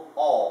 you will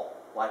all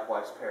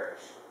likewise perish.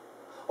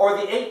 Or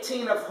the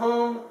 18 of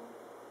whom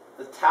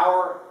the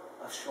tower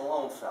of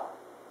Siloam fell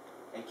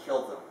and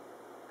killed them.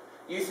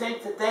 You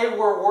think that they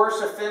were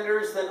worse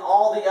offenders than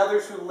all the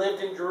others who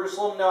lived in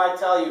Jerusalem? No, I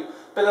tell you,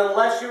 but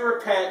unless you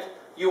repent,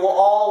 you will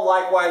all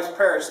likewise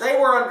perish. They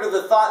were under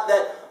the thought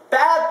that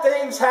bad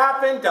things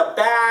happen to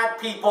bad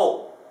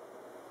people.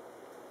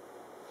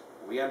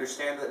 We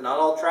understand that not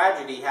all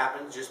tragedy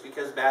happens just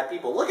because of bad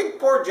people. Look at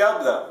poor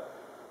Job, though.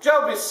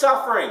 Job is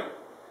suffering.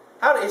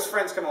 How did his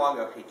friends come along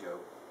and go, hey, Job,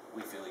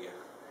 we feel you.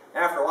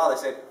 And after a while, they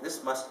said,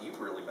 you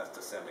really must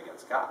have sinned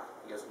against God.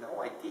 He goes,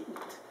 no, I didn't.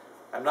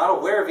 I'm not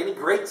aware of any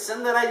great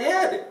sin that I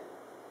did.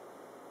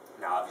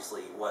 Now,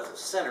 obviously, he was a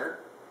sinner.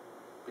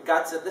 But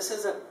God said, this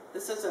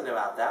isn't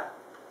about that.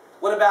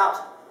 What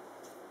about,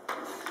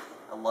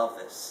 I love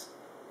this,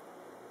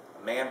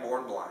 a man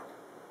born blind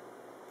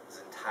his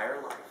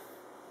entire life.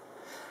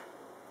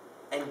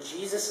 And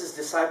Jesus'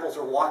 disciples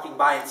are walking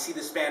by and see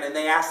this man, and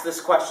they ask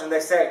this question.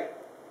 They say,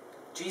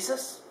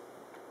 Jesus,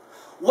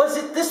 was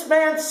it this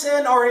man's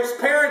sin or his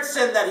parents'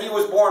 sin that he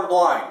was born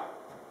blind?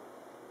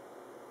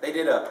 They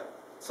did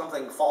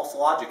something false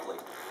logically.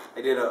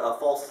 They did a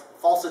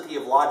falsity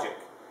of logic.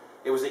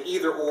 It was an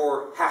either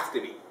or, have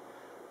to be.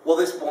 Well,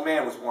 this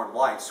man was born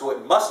blind, so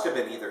it must have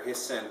been either his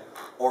sin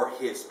or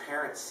his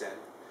parents' sin.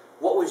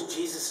 What was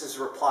Jesus'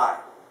 reply?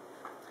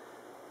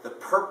 The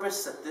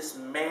purpose that this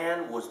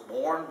man was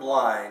born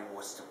blind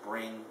was to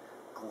bring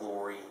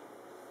glory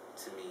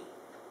to me.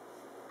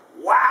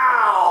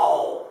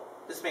 Wow!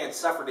 This man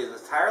suffered his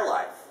entire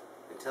life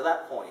until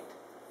that point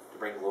to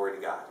bring glory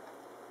to God.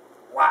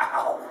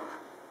 Wow!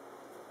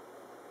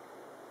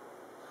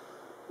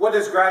 What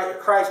does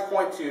Christ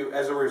point to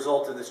as a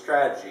result of this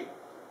tragedy?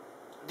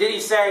 Did he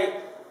say,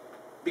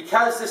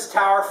 because this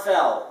tower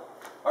fell,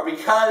 or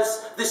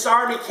because this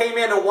army came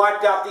in and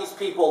wiped out these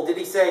people, did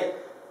he say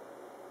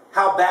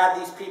how bad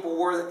these people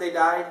were that they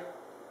died?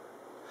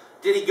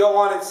 Did he go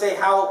on and say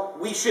how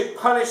we should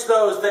punish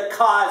those that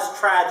cause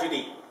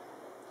tragedy?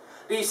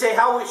 Did he say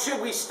how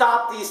should we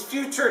stop these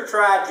future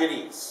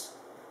tragedies?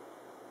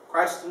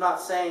 Christ is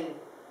not saying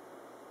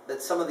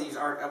that some of these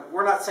aren't,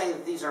 we're not saying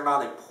that these are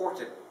not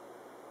important.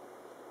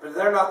 But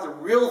they're not the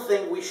real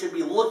thing we should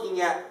be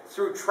looking at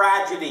through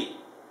tragedy.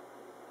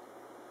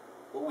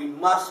 What we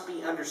must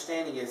be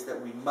understanding is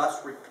that we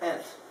must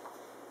repent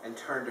and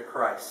turn to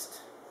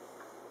Christ.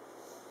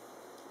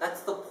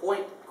 That's the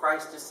point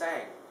Christ is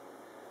saying.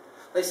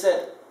 They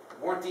said,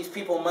 weren't these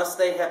people, must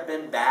they have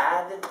been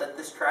bad that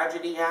this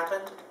tragedy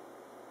happened?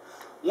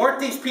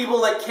 Weren't these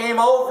people that came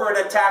over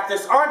and attacked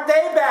us, aren't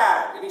they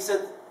bad? And he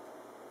said,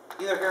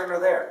 neither here nor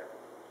there.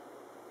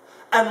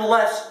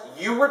 Unless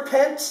you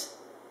repent,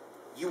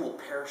 you will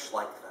perish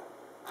like them.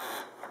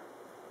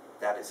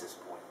 That is his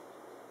point.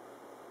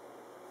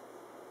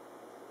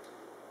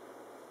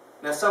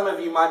 Now, some of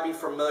you might be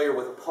familiar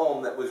with a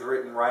poem that was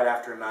written right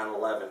after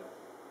 9/11.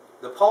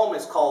 The poem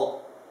is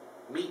called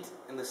Meet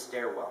in the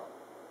Stairwell,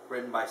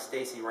 written by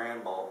Stacey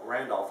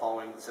Randolph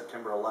following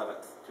September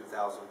 11th,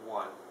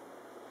 2001.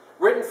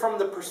 Written from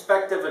the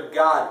perspective of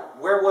God.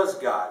 Where was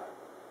God?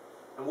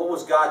 And what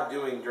was God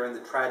doing during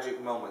the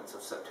tragic moments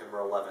of September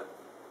 11th?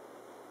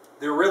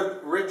 The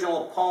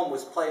original poem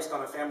was placed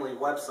on a family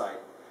website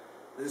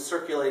that is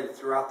circulated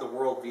throughout the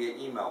world via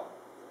email.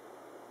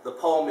 The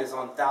poem is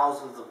on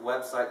thousands of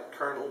websites,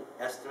 currently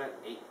estimate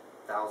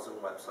 8,000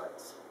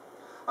 websites.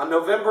 On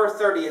November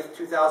 30th,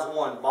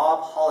 2001,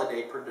 Bob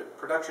Holliday,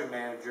 production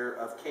manager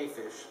of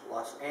K-Fish,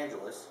 Los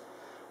Angeles,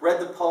 read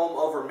the poem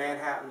over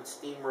Manhattan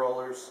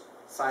Steamroller's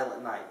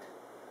Silent Night.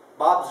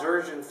 Bob's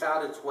version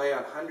found its way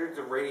on hundreds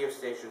of radio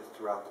stations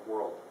throughout the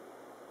world.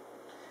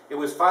 It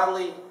was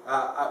finally,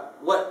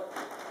 what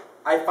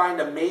I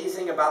find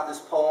amazing about this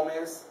poem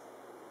is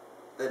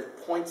that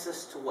it points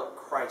us to what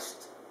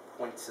Christ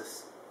points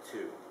us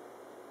to.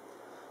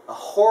 As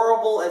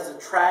horrible as a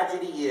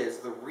tragedy is,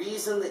 the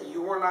reason that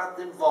you were not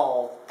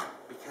involved,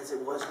 because it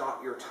was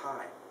not your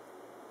time.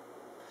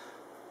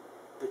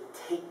 But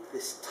take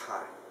this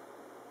time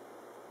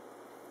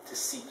to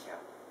seek Him.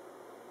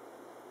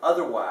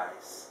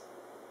 Otherwise,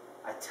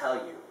 I tell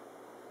you,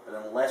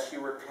 that unless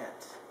you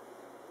repent,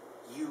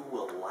 you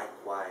will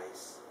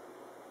likewise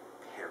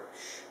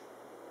perish.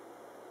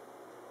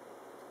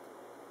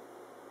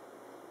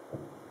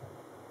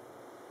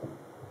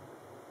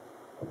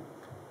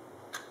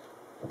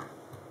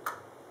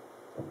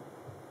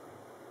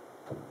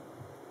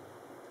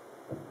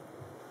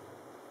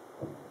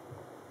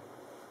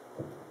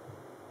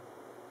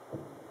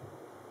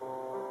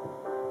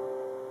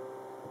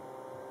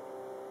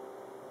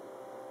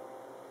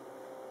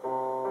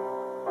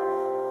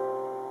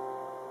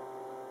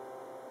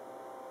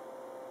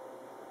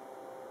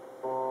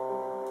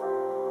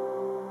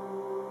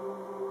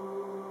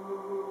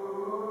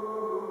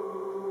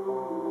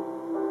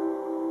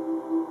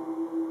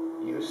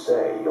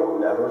 say you'll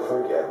never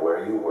forget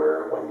where you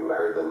were when you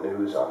heard the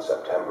news on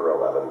September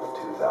 11th,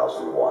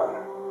 2001.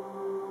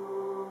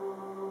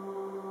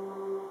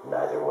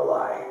 Neither will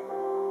I.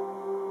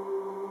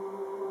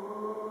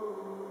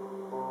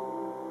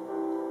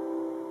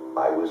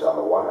 I was on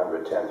the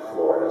 110th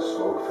floor in a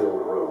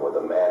smoke-filled room with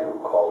a man who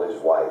called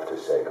his wife to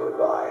say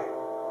goodbye.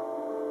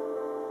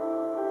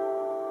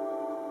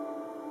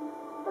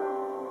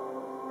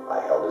 I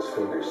held his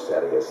fingers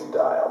steady as he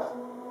dialed.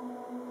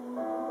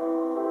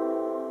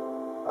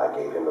 I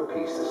gave him the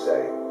piece to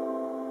say,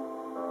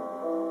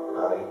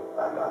 "Honey,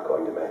 I'm not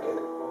going to make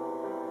it.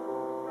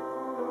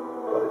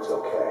 But it's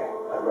okay.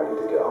 I'm ready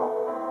to go."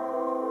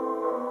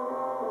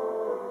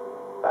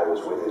 I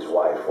was with his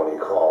wife when he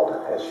called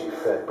as she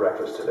fed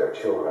breakfast to their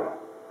children.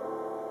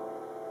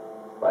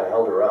 I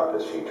held her up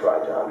as she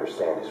tried to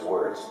understand his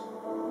words.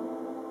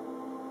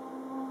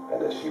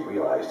 And as she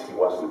realized he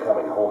wasn't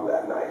coming home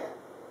that night.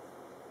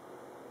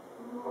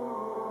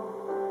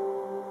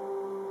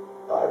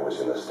 I was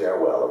in the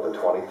stairwell of the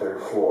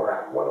 23rd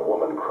floor when a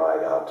woman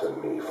cried out to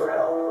me for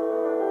help.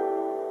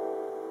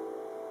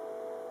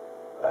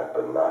 "I've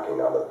been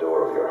knocking on the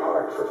door of your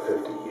heart for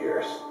 50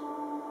 years.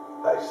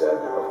 I said,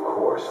 "Of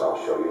course, I'll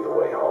show you the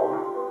way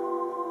home.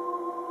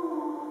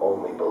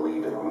 Only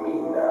believe in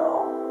me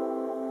now."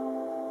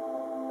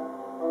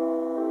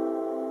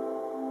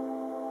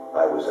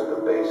 I was at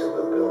the base of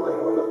the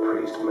building when the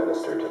priest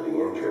ministered to the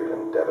injured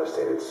and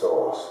devastated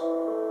souls.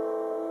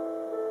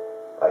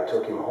 I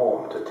took him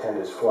home to tend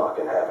his flock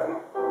in heaven.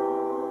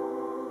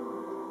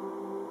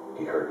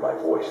 He heard my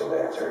voice and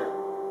answered.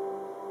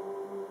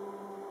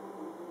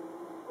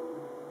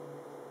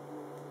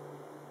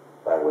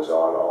 I was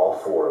on all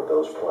 4 of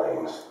those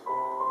planes,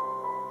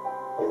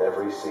 in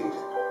every seat,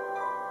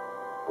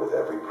 with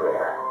every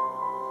prayer.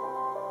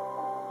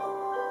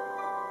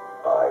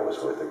 I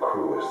was with the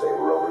crew as they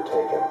were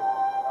overtaken.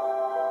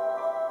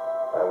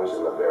 I was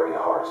in the very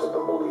hearts of the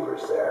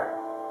believers there,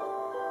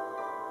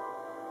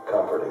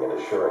 comforting and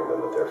assuring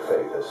them that their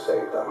faith has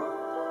saved them.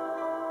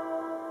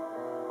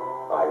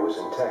 I was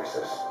in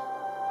Texas,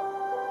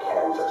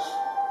 Kansas,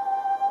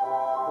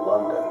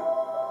 London.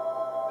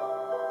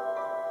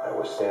 I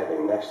was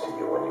standing next to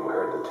you when you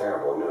heard the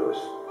terrible news.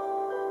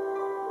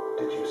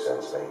 Did you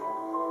sense me?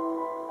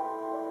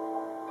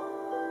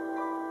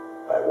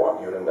 I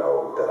want you to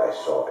know that I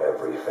saw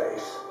every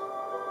face.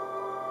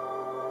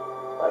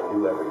 I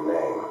knew every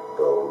name,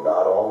 though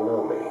not all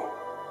know me.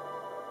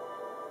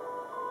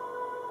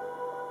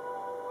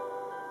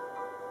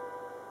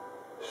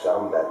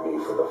 Some met me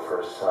for the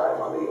first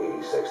time on the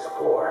 86th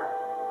floor.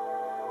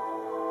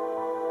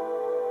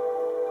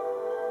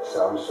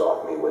 Some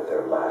sought me with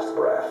their last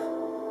breath.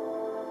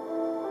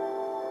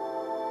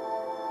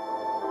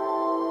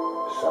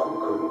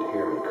 Some couldn't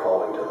hear me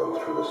calling to them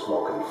through the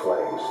smoke and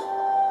flames.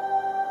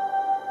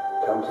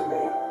 "Come to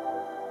me,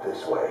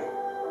 this way,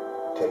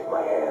 take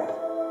my hand."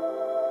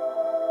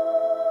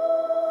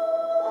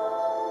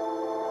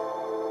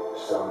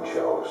 Some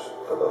chose,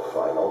 for the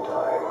final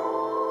time,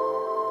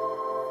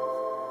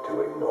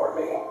 to ignore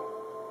me.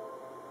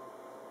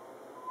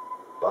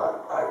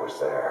 But I was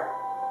there.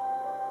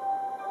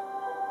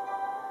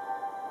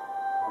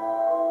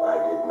 I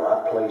did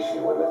not place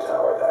you in the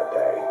tower that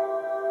day.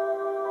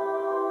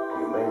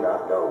 You may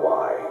not know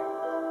why,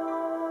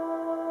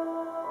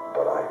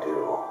 but I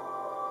do.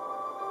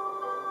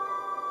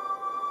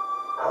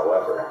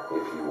 However,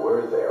 if you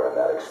were there in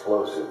that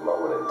explosive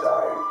moment in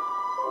time,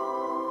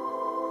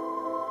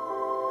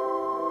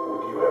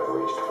 would you have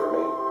reached for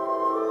me?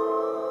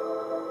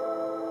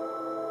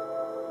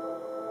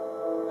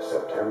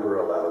 September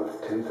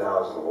 11th,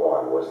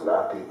 2001 was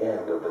not the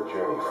end of the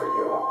journey for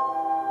you.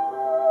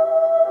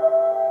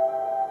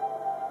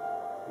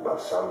 But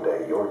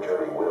someday your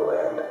journey will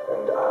end,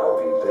 and I'll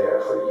be there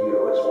for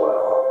you as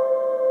well.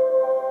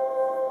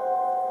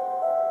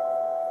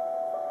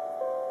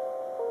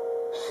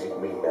 Seek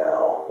me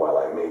now while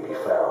I may be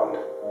found.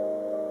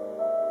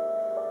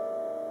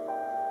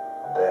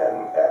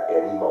 Then, at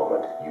any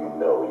moment, you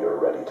know you're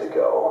ready to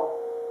go.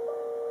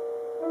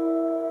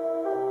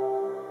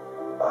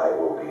 I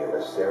will be in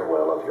the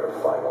stairwell of your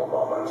final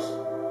moments.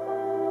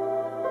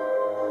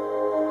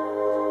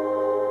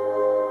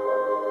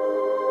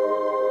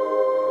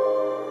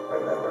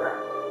 Remember,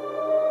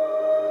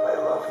 I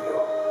love you.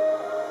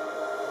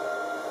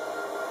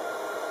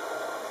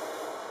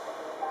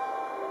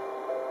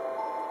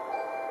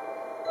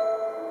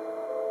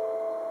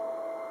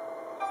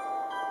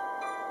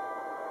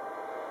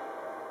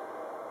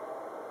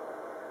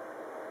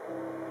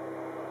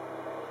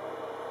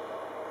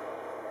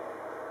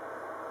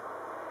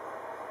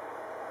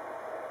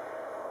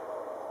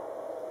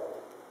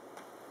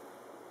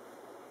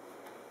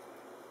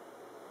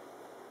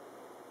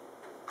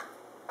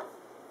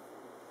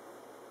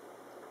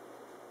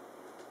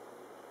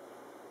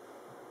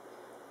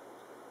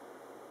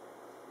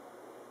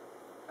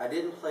 I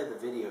didn't play the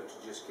video to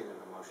just get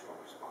an emotional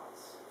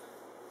response.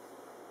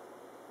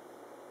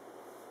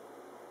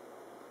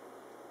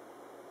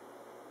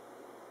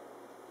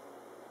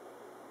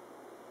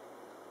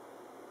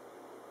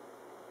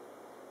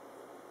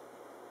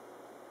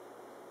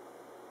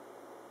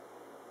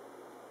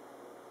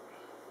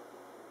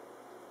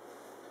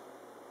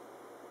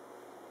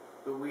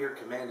 but we are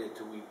commanded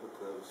to weep with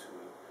those who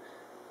weep.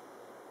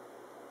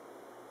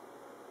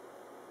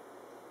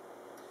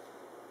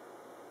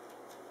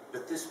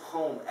 But this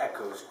poem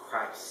echoes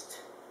Christ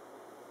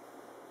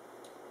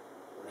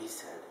when he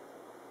said,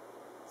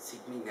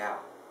 "Seek me now,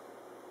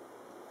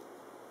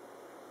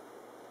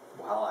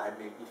 while I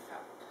may be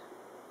found."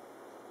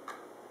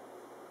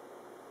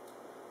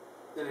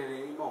 Then at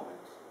any moment,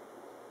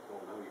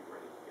 you'll know you're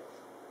ready to go.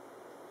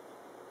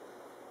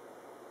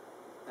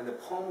 And the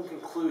poem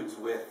concludes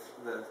with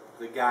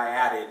the guy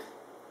added,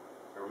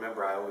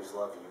 remember, I always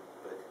love you,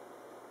 but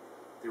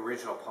the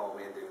original poem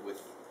ended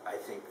with, I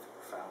think, the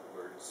profound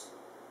words,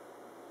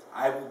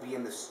 "I will be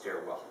in the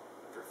stairwell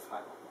for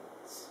final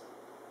moments."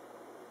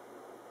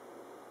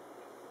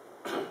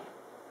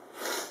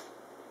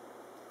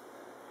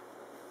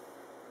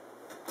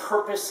 The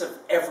purpose of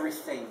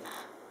everything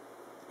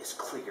is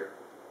clear.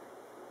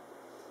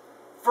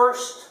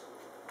 First,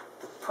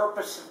 the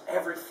purpose of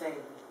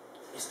everything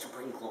is to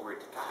bring glory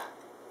to God.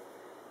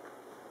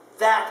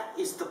 That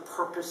is the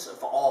purpose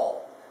of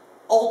all.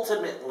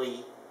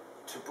 Ultimately,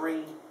 to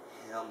bring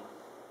Him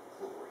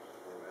glory.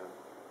 Amen.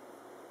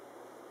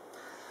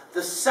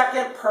 The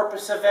second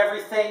purpose of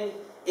everything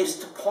is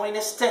to point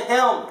us to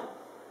Him,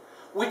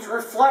 which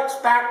reflects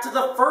back to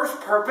the first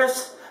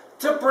purpose,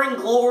 to bring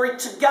glory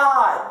to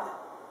God.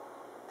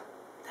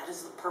 That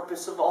is the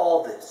purpose of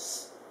all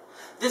this.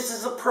 This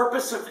is the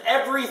purpose of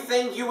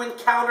everything you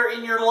encounter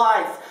in your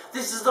life.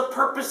 This is the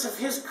purpose of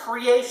His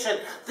creation.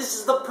 This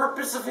is the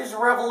purpose of His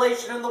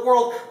revelation in the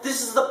world.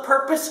 This is the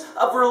purpose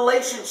of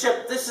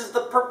relationship. This is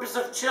the purpose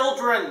of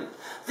children.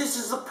 This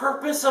is the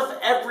purpose of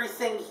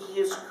everything He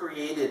has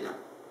created.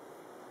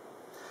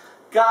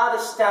 God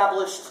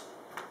established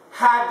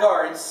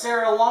Hagar and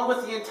Sarah along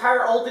with the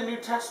entire Old and New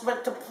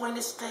Testament to point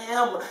us to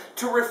Him,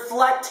 to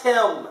reflect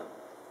Him.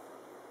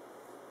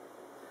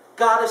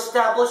 God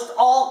established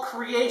all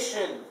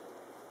creation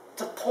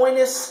to point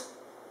us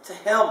to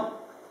Him.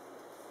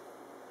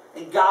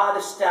 And God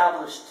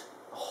established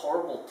a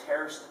horrible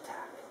terrorist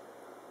attack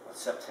on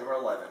September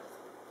 11th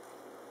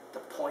to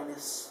point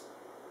us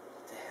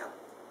to Him.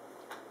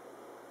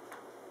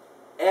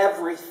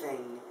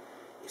 Everything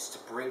is to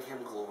bring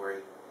Him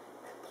glory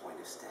and point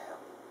us to Him.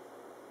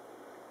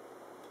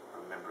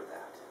 Remember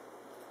that.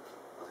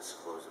 Let us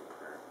close in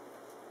prayer.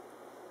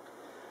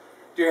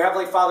 Dear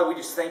Heavenly Father, we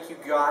just thank you,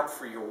 God,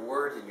 for your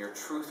word and your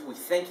truth. We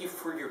thank you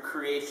for your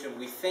creation.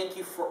 We thank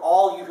you for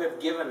all you have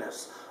given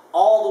us.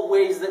 All the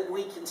ways that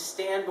we can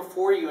stand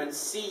before you and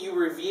see you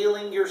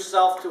revealing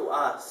yourself to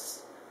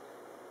us.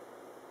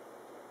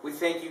 We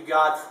thank you,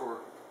 God, for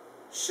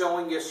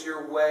showing us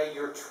your way,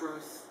 your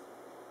truth.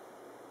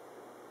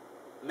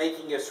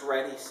 Making us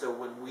ready so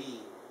when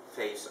we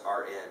face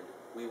our end,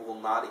 we will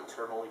not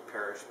eternally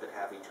perish but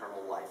have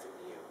eternal life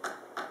in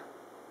you.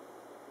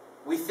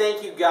 We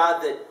thank you,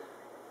 God, that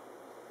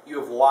you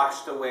have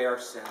washed away our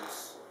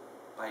sins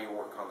by your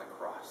work on the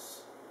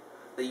cross.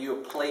 That you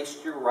have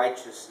placed your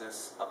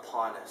righteousness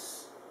upon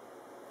us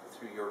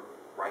through your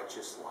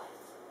righteous life.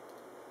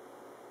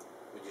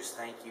 We just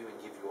thank you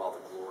and give you all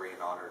the glory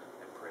and honor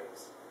and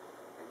praise.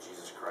 In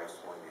Jesus Christ's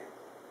holy name.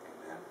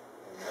 Amen.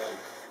 Amen.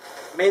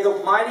 May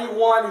the mighty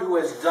one who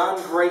has done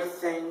great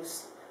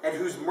things and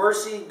whose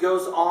mercy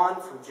goes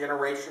on from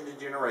generation to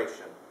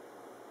generation,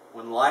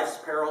 when life's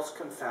perils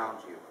confound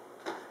you,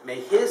 may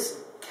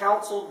His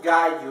counsel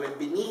guide you, and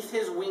beneath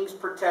His wings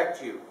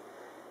protect you.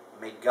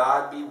 May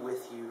God be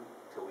with you